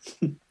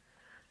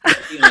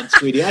 on,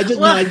 sweetie. I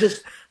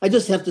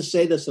just have to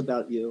say this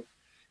about you.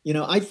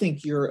 I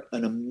think you're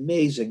an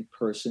amazing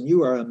person.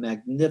 You are a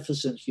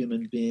magnificent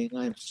human being.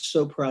 I am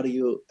so proud of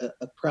you.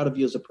 Proud of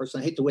you as a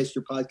person. I hate to waste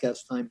your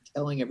podcast time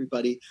telling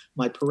everybody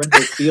my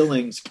parental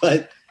feelings,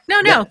 but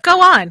no, go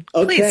on.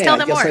 Okay, please tell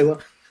them more.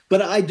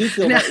 But I do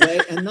feel that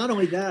way. And not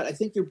only that, I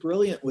think you're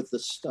brilliant with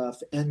this stuff.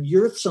 And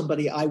you're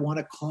somebody I want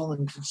to call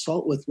and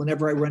consult with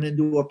whenever I run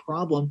into a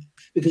problem,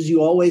 because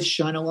you always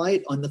shine a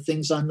light on the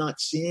things I'm not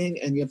seeing,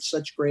 and you have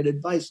such great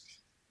advice.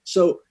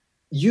 So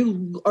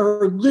you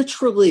are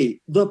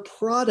literally the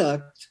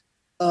product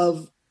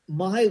of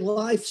my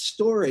life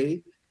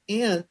story,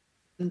 and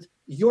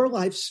your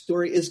life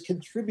story is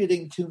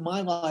contributing to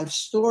my life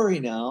story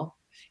now.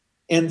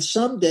 And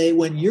someday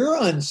when you're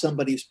on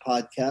somebody's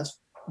podcast,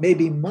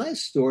 maybe my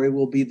story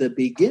will be the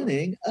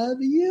beginning of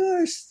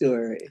your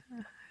story.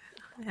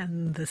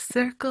 And the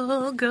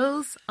circle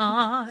goes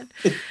on.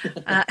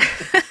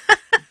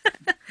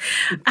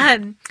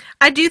 I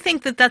do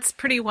think that that's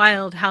pretty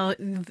wild how,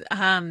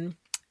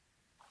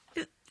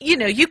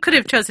 you could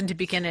have chosen to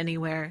begin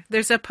anywhere.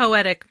 There's a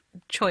poetic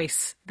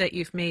choice that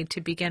you've made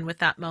to begin with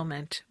that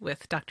moment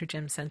with Dr.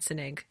 Jim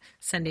Sensenig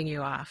sending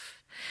you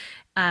off.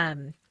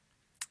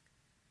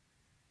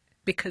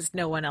 Because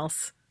no one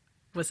else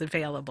was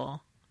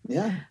available.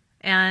 Yeah.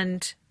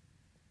 And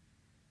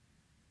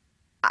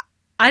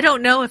I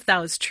don't know if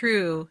that was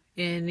true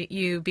in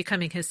you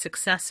becoming his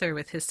successor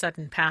with his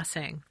sudden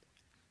passing,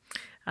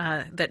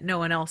 that no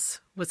one else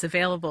was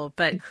available.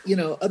 But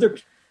other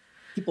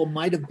people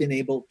might have been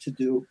able to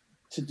do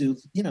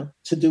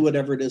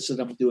whatever it is that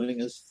I'm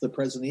doing as the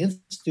president of the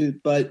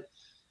Institute, but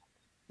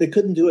they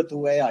couldn't do it the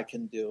way I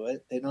can do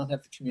it. They don't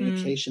have the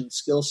communication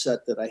skill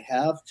set that I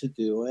have to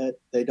do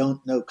it. They don't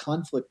know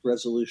conflict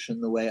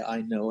resolution the way I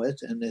know it.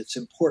 And it's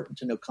important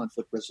to know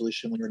conflict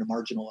resolution when you're in a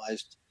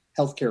marginalized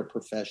healthcare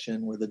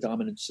profession where the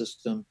dominant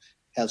system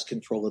has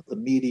control of the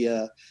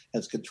media,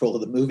 has control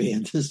of the movie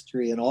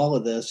industry, and all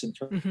of this in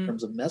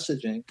terms of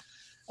messaging.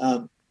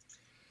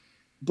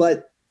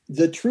 But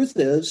the truth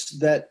is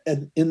that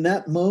in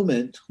that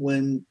moment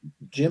when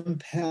Jim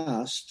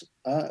passed,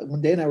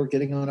 one day and I were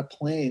getting on a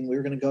plane. We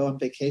were going to go on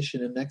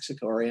vacation in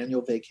Mexico, our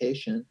annual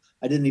vacation.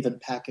 I didn't even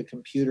pack a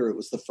computer. It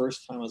was the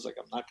first time I was like,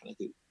 I'm not going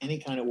to do any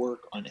kind of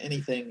work on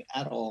anything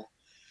at all.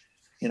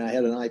 I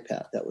had an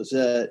iPad. That was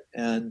it.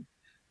 And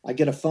I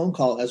get a phone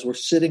call as we're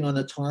sitting on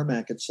the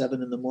tarmac at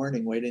 7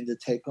 a.m. waiting to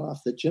take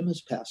off that Jim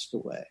has passed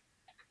away.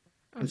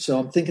 And so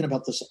I'm thinking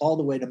about this all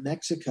the way to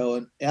Mexico.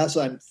 And as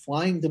I'm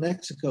flying to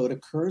Mexico, it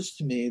occurs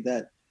to me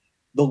that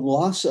the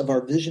loss of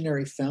our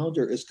visionary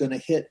founder is going to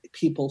hit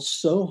people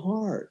so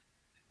hard.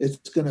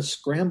 It's going to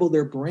scramble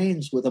their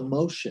brains with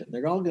emotion.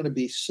 They're all going to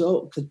be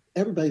because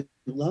everybody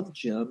loved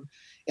Jim.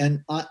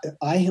 And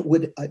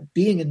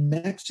being in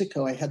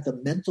Mexico, I had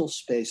the mental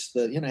space,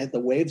 I had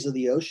the waves of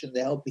the ocean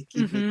to help me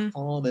keep me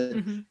calm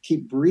and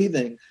keep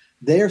breathing.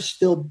 They're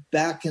still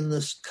back in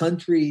this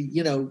country,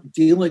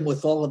 dealing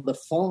with all of the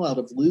fallout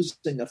of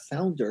losing a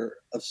founder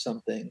of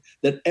something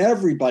that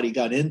everybody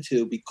got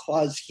into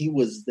because he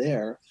was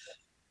there.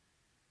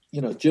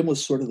 Jim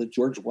was sort of the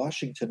George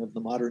Washington of the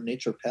modern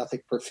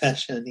naturopathic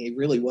profession. He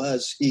really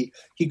was. He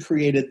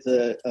created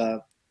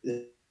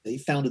he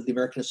founded the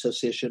American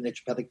Association of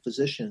Naturopathic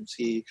Physicians.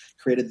 He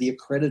created the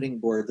accrediting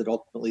board that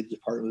ultimately the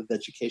Department of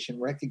Education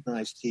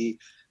recognized. He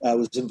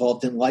was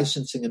involved in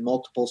licensing in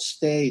multiple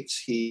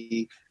states.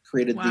 He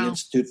created the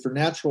Institute for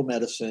Natural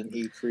Medicine.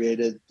 He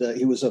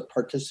was a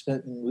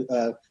participant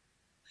and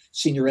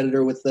senior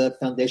editor with the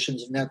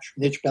Foundations of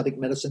Naturopathic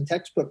Medicine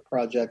textbook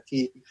project.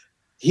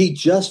 He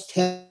just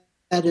had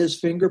his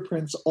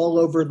fingerprints all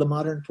over the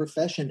modern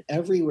profession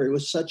everywhere. He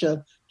was such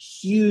a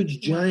huge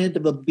giant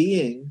of a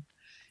being.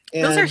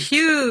 And those are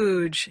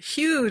huge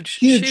shoes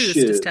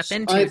to step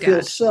into. I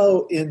feel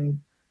so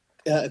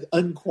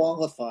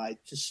unqualified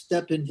to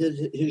step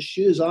into his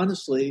shoes,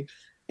 honestly.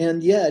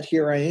 And yet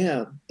here I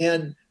am.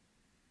 And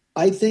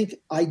I think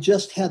I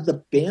just had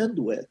the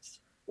bandwidth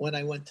when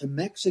I went to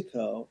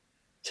Mexico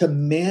to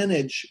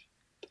manage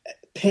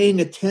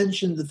paying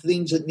attention to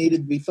things that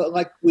needed to be felt,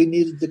 like we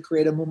needed to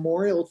create a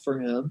memorial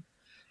for him.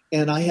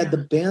 And I had the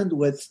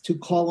bandwidth to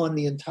call on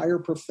the entire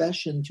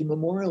profession to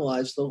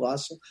memorialize the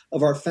loss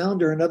of our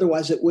founder. And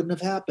otherwise it wouldn't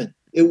have happened.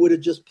 It would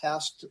have just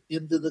passed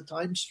into the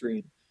time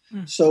stream.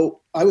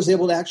 So I was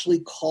able to actually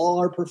call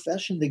our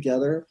profession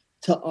together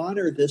to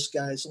honor this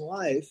guy's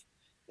life.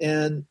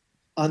 And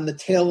on the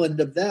tail end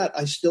of that,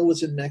 I still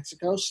was in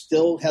Mexico,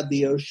 still had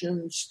the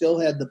ocean, still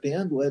had the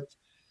bandwidth.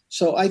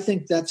 So I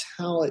think that's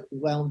how it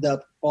wound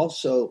up.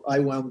 Also, I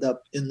wound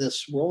up in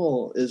this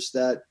role, is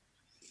that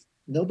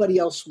nobody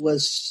else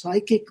was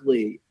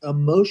psychically,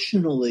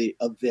 emotionally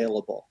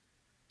available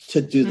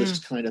to do this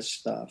kind of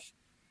stuff.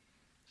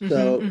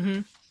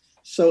 So,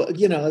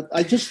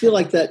 I just feel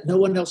like that no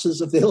one else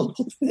is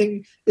available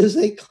thing is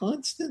a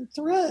constant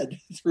thread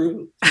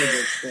through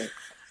this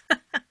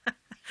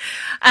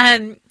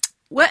thing.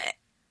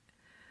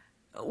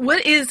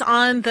 What is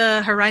on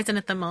the horizon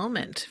at the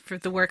moment for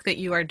the work that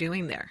you are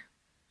doing there?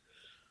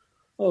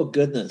 Oh,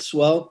 goodness.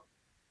 Well,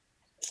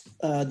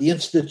 the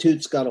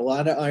Institute's got a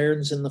lot of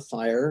irons in the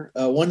fire.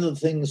 One of the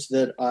things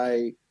that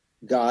I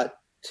got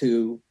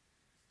to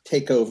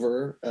take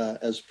over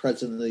as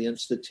president of the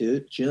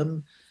Institute,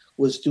 Jim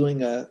was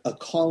doing a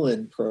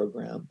call-in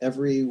program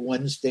every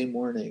Wednesday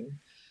morning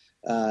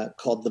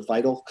called The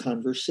Vital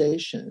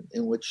Conversation,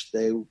 in which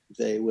they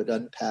would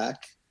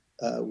unpack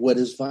what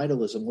is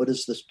vitalism, what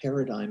is this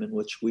paradigm in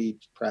which we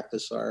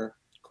practice our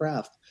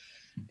craft.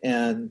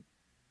 And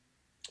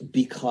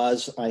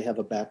because I have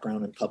a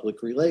background in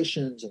public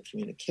relations and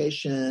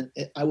communication,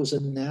 I was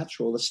a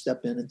natural to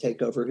step in and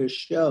take over his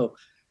show.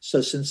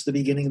 So since the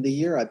beginning of the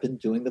year, I've been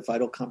doing the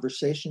Vital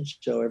Conversation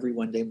show every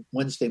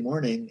Wednesday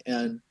morning.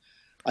 And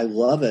I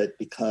love it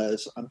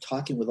because I'm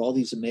talking with all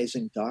these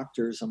amazing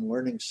doctors. I'm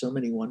learning so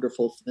many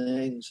wonderful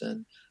things.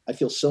 And I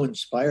feel so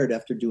inspired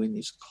after doing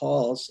these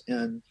calls.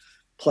 And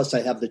plus,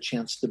 I have the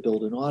chance to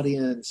build an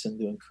audience and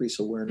to increase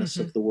awareness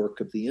of the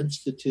work of the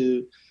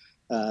Institute.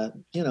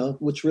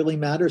 Which really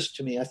matters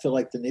to me. I feel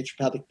like the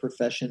naturopathic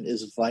profession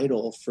is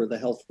vital for the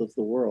health of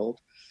the world.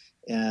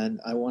 And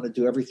I want to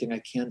do everything I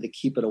can to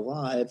keep it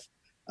alive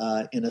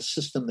in a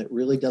system that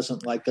really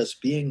doesn't like us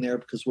being there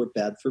because we're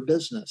bad for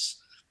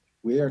business.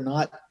 We are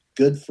not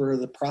good for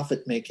the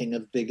profit making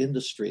of big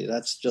industry.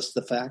 That's just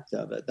the fact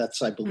of it.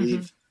 That's, I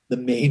believe, the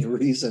main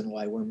reason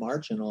why we're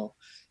marginal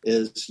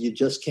is you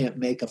just can't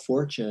make a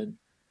fortune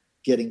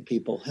getting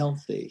people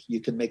healthy. You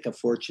can make a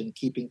fortune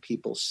keeping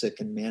people sick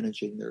and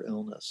managing their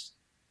illness.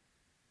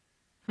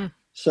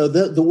 So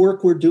the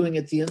work we're doing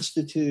at the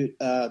Institute,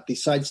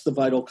 besides the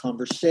Vital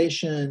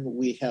Conversation,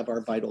 we have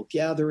our Vital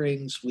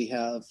Gatherings. We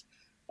have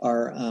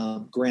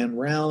our grand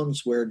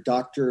rounds where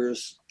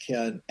doctors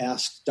can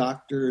ask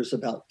doctors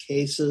about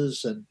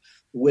cases and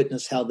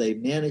witness how they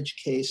manage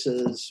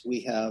cases.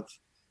 We have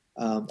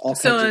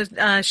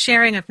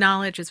sharing of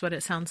knowledge is what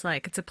it sounds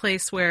like. It's a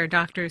place where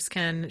doctors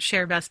can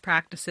share best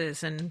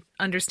practices and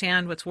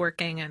understand what's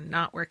working and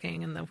not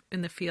working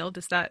in the field.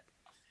 Is that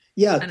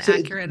an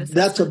accurate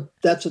assessment?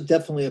 That's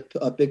definitely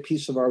a big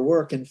piece of our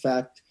work. In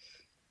fact,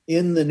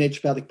 in the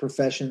naturopathic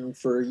profession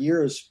for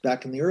years,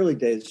 back in the early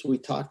days, we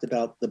talked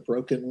about the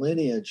broken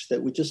lineage,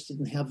 that we just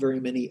didn't have very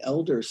many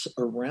elders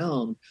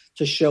around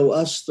to show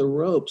us the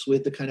ropes. We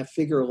had to kind of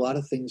figure a lot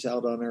of things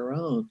out on our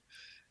own.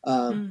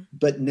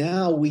 But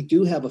now we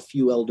do have a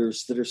few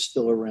elders that are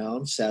still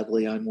around.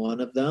 Sadly, I'm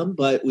one of them,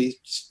 but we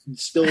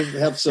still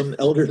have some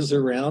elders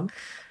around.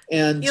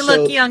 And you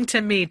look young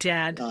to me,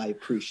 Dad. I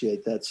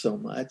appreciate that so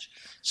much.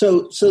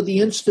 So the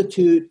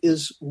Institute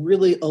is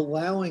really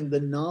allowing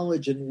the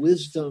knowledge and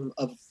wisdom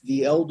of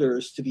the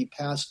elders to be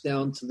passed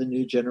down to the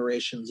new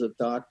generations of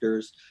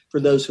doctors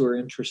for those who are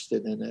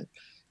interested in it.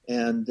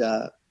 And,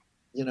 a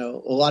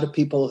lot of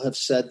people have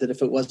said that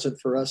if it wasn't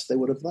for us, they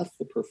would have left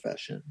the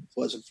profession. If it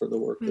wasn't for the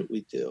work that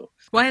we do.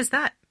 Why is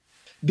that?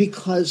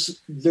 Because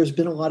there's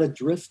been a lot of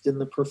drift in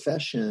the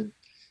profession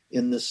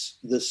in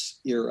this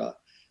era.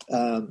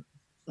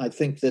 I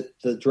think that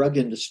the drug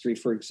industry,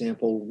 for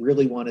example,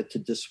 really wanted to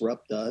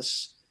disrupt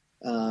us.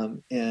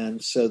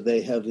 And so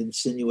they have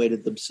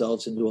insinuated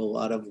themselves into a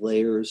lot of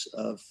layers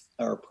of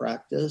our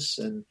practice.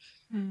 And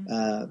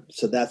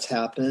so that's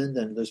happened.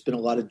 And there's been a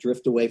lot of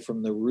drift away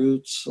from the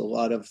roots, a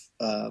lot of,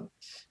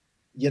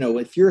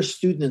 if you're a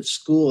student in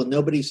school and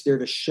nobody's there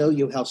to show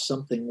you how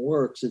something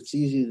works, it's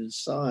easy to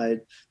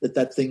decide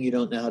that thing you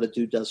don't know how to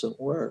do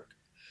doesn't work.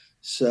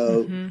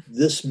 So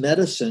this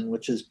medicine,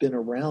 which has been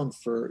around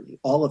for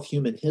all of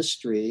human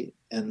history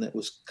and that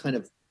was kind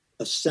of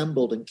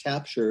assembled and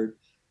captured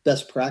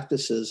best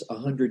practices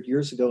 100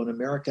 years ago in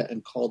America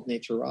and called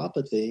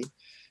naturopathy,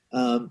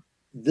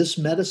 this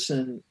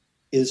medicine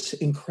is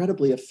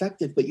incredibly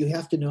effective, but you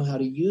have to know how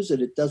to use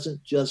it. It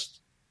doesn't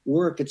just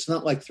work. It's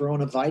not like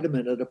throwing a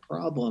vitamin at a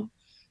problem.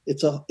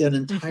 It's an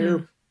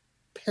entire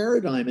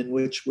paradigm in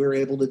which we're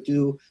able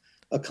to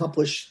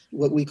accomplish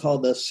what we call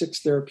the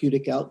 6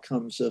 therapeutic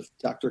outcomes of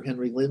Dr.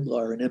 Henry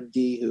Lindlar, an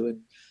MD who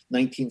in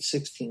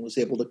 1916 was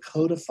able to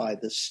codify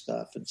this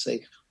stuff and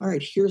say, all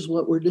right, here's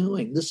what we're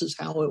doing. This is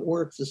how it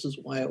works. This is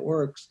why it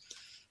works.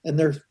 And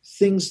there are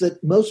things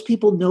that most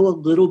people know a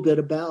little bit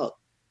about.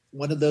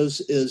 One of those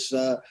is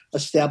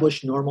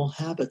establish normal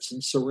habits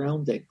and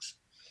surroundings.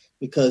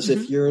 Because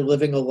if you're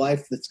living a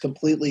life that's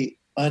completely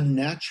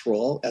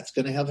unnatural, that's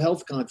going to have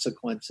health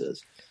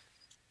consequences.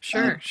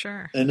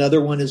 Sure.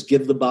 Another one is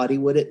give the body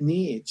what it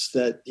needs.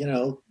 That,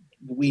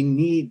 we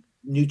need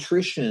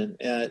nutrition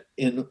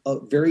in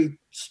very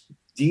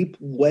deep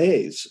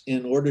ways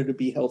in order to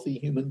be healthy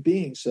human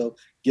beings. So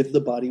give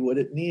the body what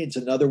it needs.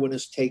 Another one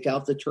is take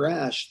out the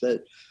trash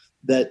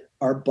that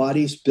our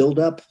bodies build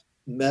up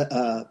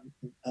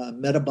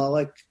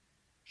metabolic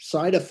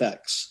side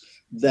effects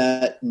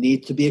that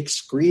need to be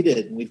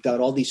excreted. And we've got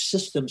all these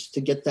systems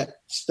to get that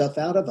stuff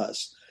out of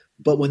us.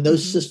 But when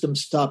those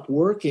systems stop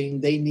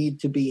working, they need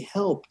to be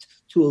helped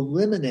to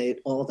eliminate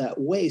all that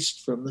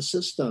waste from the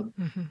system.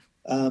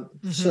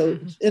 So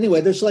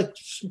anyway, there's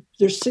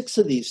 6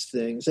 of these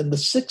things. And the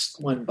 6th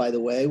one, by the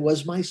way,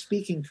 was my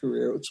speaking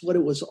career. It's what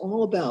it was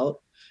all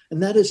about.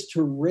 And that is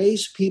to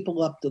raise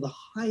people up to the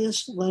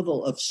highest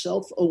level of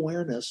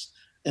self-awareness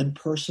and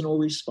personal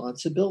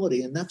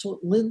responsibility. And that's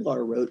what Lindlar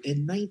wrote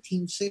in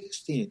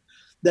 1916,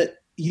 that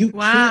you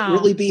can't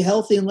really be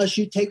healthy unless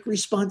you take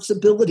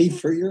responsibility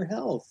for your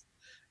health.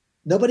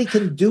 Nobody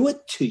can do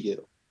it to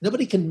you.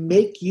 Nobody can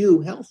make you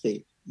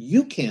healthy.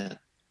 You can.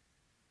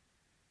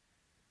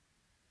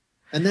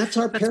 And that's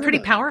our paradigm. That's pretty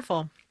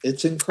powerful.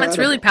 It's incredible. That's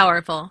really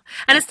powerful.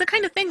 And it's the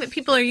kind of thing that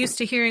people are used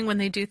to hearing when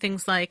they do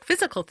things like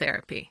physical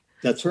therapy.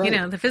 That's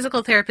right. The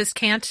physical therapist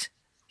can't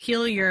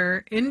heal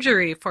your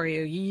injury for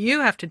you.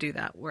 You have to do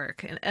that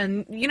work.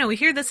 And we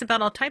hear this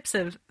about all types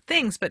of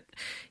things, but,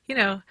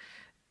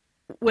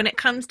 when it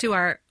comes to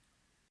our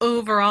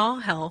overall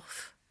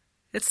health,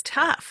 it's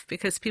tough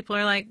because people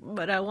are like,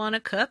 but I want a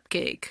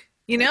cupcake.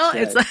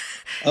 It's like,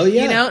 oh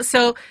yeah.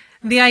 So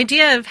the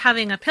idea of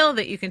having a pill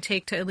that you can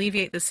take to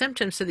alleviate the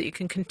symptoms so that you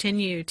can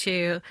continue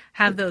to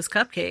have those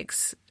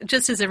cupcakes,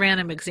 just as a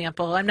random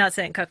example, I'm not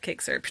saying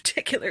cupcakes are a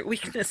particular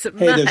weakness of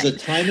mine. There's a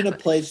time and a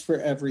place for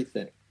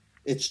everything.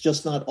 It's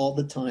just not all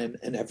the time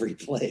and every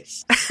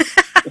place.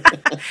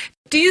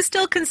 Do you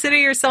still consider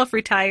yourself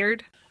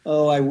retired?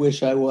 Oh, I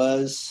wish I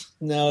was.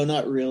 No,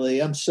 not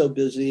really. I'm so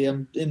busy.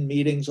 I'm in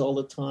meetings all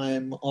the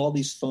time, all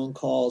these phone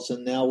calls.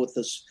 And now with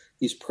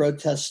these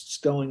protests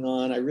going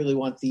on, I really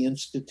want the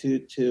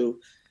Institute to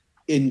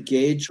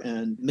engage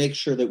and make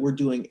sure that we're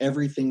doing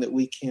everything that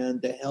we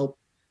can to help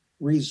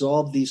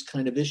resolve these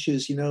kind of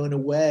issues. In a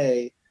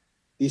way,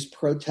 these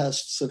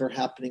protests that are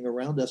happening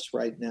around us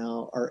right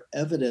now are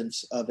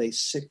evidence of a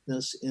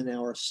sickness in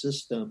our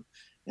system.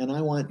 And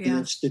I want the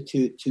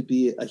Institute to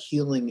be a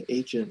healing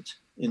agent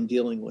in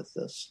dealing with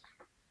this.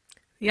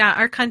 Yeah,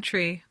 our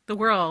country, the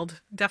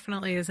world,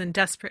 definitely is in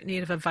desperate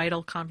need of a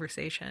vital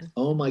conversation.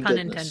 Oh, my Pun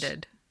goodness.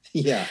 intended.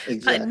 Yeah,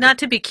 exactly. Not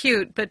to be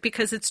cute, but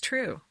because it's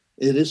true.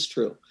 It is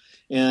true.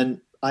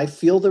 And I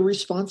feel the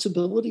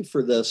responsibility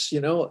for this.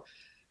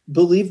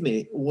 Believe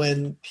me,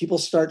 when people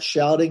start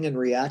shouting and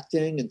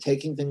reacting and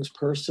taking things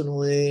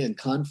personally and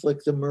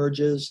conflict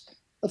emerges,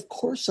 of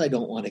course I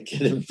don't want to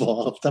get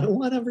involved. I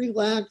want to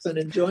relax and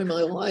enjoy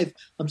my life.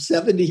 I'm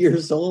 70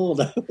 years old.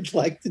 I would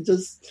like to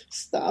just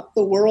stop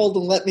the world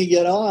and let me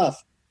get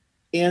off.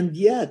 And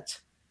yet,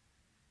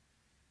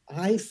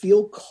 I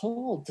feel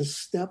called to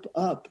step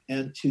up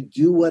and to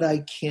do what I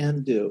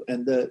can do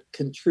and to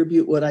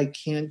contribute what I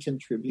can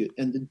contribute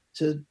and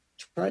to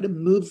try to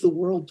move the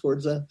world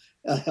towards a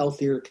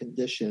healthier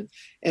condition.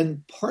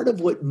 And part of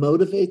what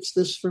motivates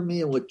this for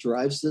me and what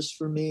drives this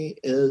for me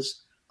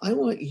is I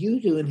want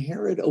you to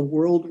inherit a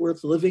world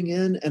worth living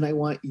in, and I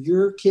want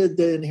your kid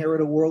to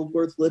inherit a world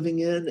worth living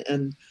in.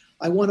 And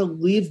I want to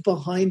leave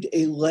behind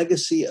a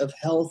legacy of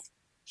health,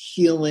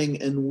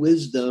 healing, and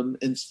wisdom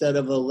instead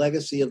of a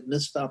legacy of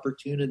missed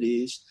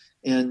opportunities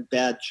and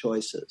bad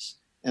choices.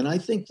 And I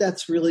think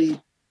that's really,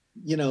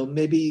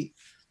 maybe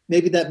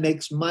that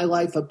makes my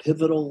life a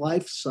pivotal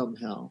life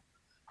somehow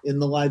in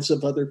the lives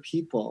of other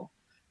people.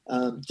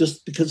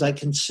 Just because I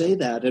can say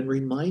that and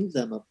remind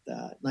them of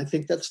that. And I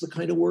think that's the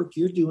kind of work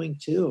you're doing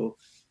too.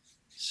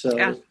 So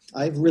yeah.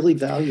 I really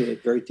value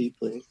it very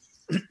deeply.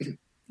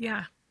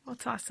 Yeah, well,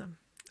 it's awesome.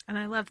 And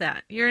I love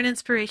that. You're an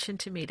inspiration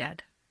to me,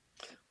 Dad.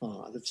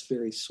 Oh, that's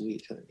very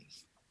sweet, honey.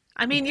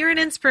 I mean, you're an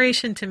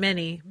inspiration to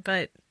many,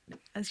 but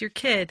as your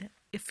kid,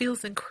 it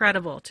feels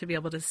incredible to be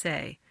able to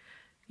say,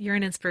 you're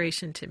an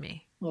inspiration to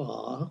me.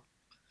 Aw.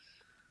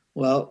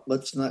 Well,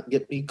 let's not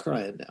get me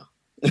crying now.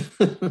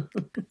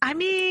 I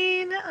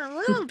mean, a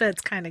little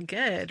bit's kind of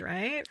good,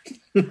 right?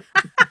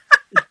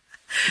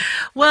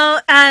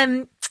 Well,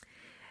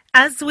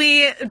 as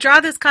we draw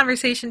this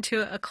conversation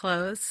to a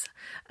close,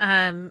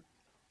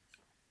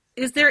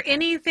 is there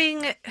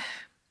anything,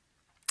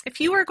 if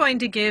you were going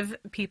to give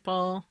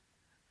people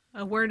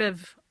a word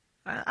of,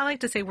 I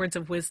like to say words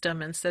of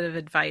wisdom instead of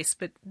advice,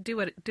 but do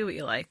what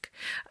you like.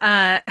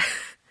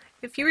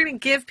 If you were to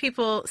give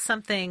people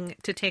something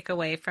to take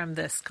away from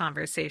this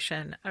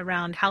conversation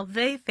around how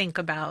they think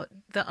about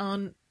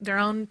their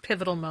own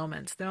pivotal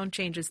moments, their own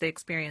changes they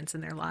experience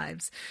in their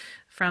lives,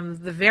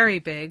 from the very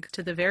big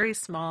to the very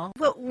small,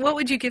 what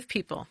would you give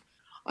people?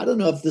 I don't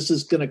know if this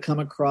is going to come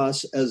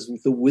across as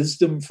the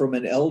wisdom from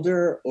an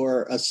elder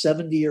or a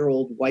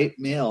 70-year-old white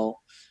male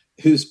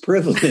who's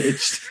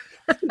privileged.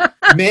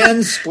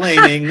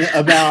 Mansplaining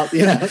about,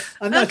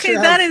 I'm not sure.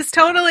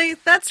 Okay,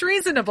 that's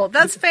reasonable.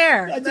 That's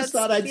fair. I just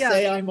thought I'd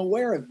say I'm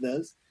aware of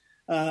this.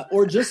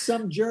 Or just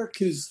some jerk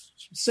who's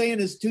saying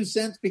his 2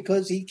 cents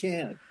because he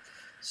can.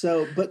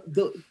 So, but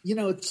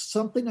it's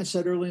something I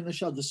said earlier in the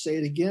show, I'll just say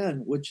it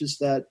again, which is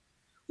that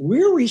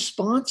we're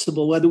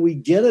responsible, whether we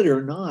get it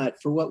or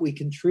not, for what we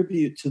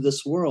contribute to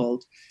this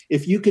world.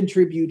 If you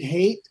contribute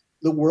hate,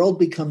 the world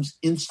becomes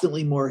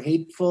instantly more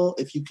hateful.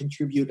 If you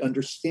contribute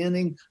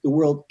understanding, the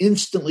world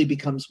instantly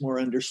becomes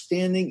more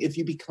understanding. If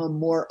you become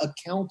more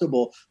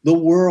accountable, the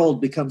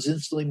world becomes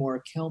instantly more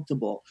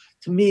accountable.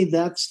 To me,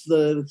 that's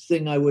the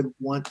thing I would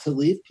want to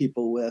leave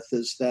people with,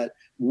 is that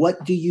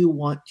what do you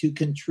want to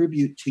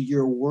contribute to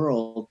your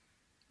world?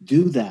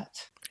 Do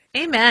that.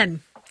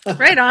 Amen.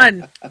 Right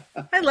on.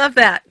 I love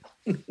that.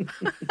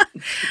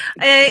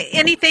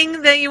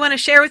 Anything that you want to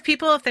share with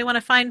people if they want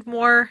to find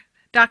more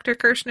Dr.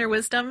 Kirschner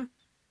wisdom?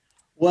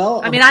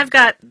 Well, I mean, I've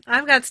got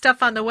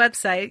stuff on the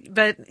website,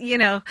 but you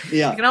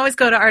can always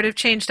go to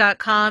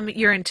artofchange.com.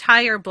 Your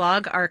entire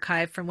blog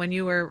archive from when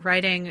you were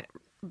writing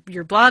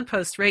your blog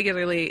posts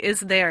regularly is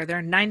there. There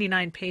are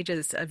 99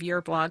 pages of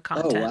your blog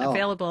content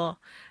available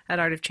at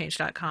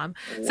artofchange.com.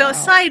 Wow. So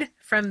aside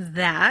from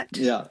that,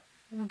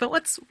 but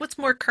what's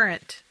more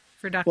current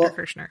for Dr.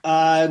 Kirschner?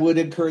 I would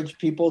encourage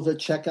people to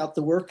check out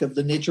the work of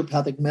the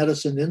Naturopathic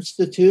Medicine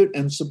Institute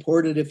and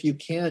support it if you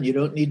can. You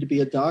don't need to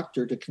be a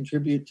doctor to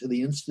contribute to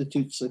the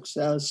Institute's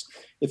success.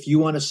 If you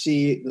want to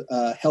see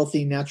a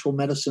healthy natural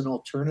medicine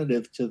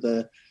alternative to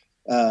the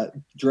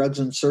drugs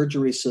and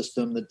surgery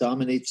system that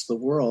dominates the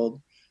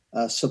world,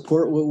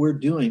 support what we're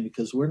doing,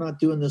 because we're not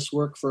doing this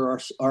work for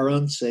our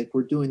own sake.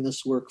 We're doing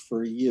this work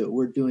for you.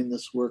 We're doing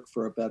this work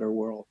for a better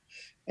world.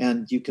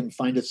 And you can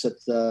find us at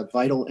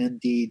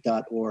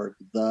vitalnd.org,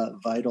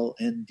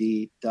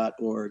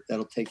 thevitalnd.org.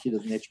 That'll take you to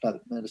the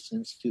Naturopathic Medicine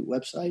Institute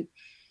website.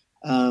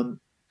 And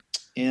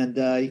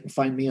you can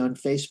find me on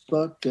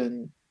Facebook.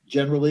 And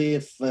generally,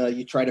 if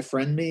you try to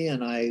friend me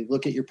and I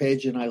look at your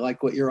page and I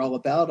like what you're all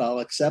about, I'll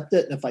accept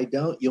it. And if I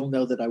don't, you'll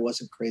know that I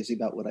wasn't crazy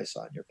about what I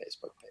saw on your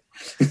Facebook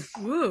page.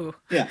 Ooh.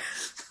 Yeah.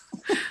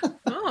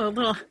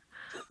 Oh,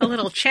 a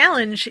little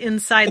challenge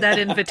inside that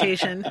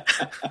invitation.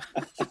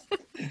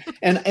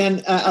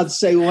 And I'll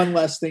say one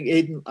last thing,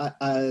 Aiden.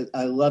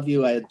 I love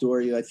you. I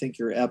adore you. I think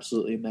you're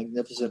absolutely a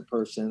magnificent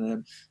person. And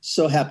I'm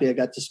so happy I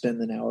got to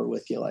spend an hour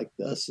with you like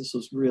this. This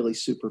was really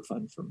super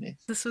fun for me.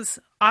 This was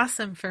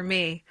awesome for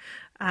me.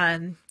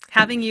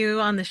 Having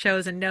you on the show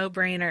is a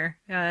no-brainer.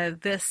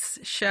 This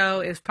show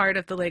is part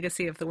of the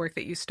legacy of the work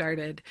that you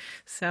started.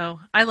 So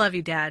I love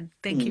you, Dad.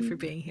 Thank you for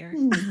being here.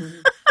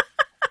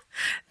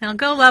 Now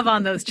go love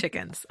on those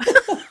chickens.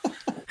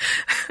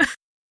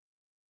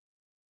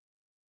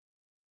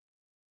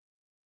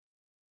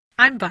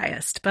 I'm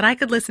biased, but I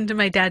could listen to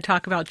my dad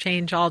talk about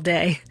change all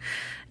day.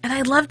 And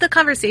I loved the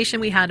conversation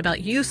we had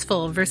about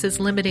useful versus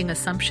limiting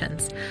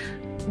assumptions.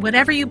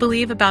 Whatever you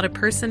believe about a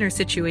person or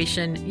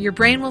situation, your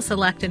brain will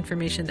select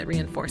information that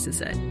reinforces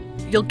it.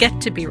 You'll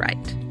get to be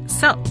right.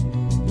 So,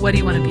 what do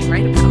you want to be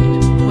right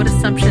about? What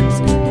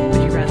assumptions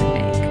would you rather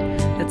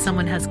that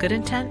someone has good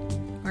intent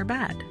or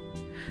bad,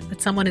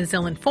 that someone is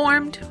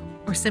ill-informed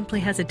or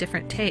simply has a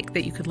different take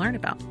that you could learn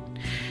about.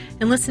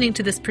 In listening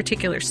to this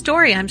particular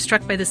story, I'm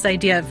struck by this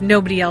idea of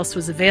nobody else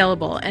was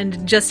available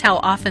and just how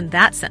often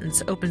that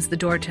sentence opens the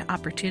door to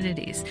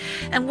opportunities.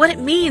 And what it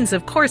means,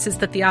 of course, is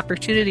that the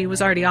opportunity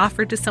was already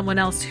offered to someone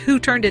else who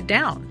turned it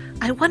down.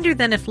 I wonder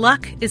then if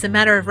luck is a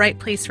matter of right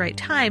place, right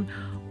time,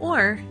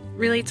 or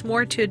relates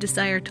more to a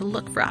desire to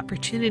look for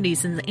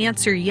opportunities and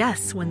answer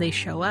yes when they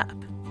show up.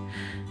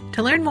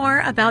 To learn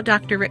more about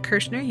Dr. Rick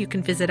Kirschner, you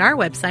can visit our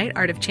website,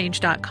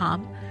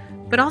 artofchange.com.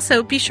 But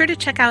also be sure to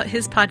check out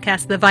his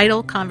podcast, The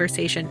Vital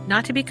Conversation,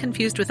 not to be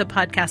confused with a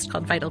podcast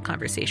called Vital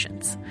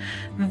Conversations.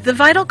 The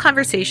Vital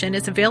Conversation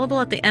is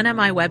available at the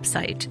NMI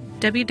website,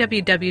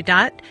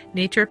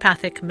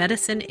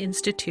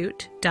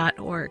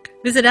 www.naturopathicmedicineinstitute.org.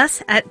 Visit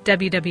us at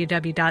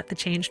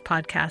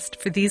www.thechangedpodcast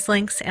for these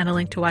links and a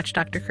link to watch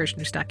Dr.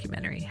 Kirschner's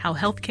documentary, How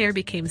Healthcare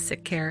Became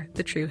Sick Care,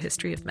 The True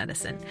History of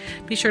Medicine.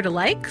 Be sure to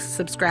like,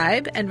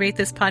 subscribe, and rate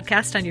this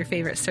podcast on your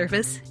favorite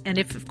service. And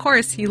if, of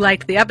course, you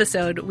liked the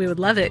episode, we would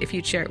love it if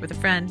you'd share it with a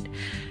friend.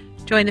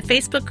 Join the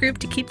Facebook group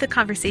to keep the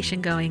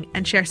conversation going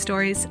and share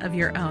stories of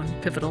your own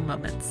pivotal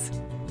moments.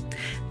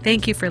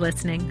 Thank you for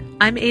listening.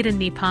 I'm Ada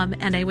Nepom,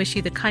 and I wish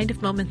you the kind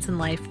of moments in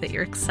life that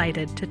you're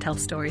excited to tell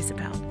stories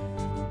about.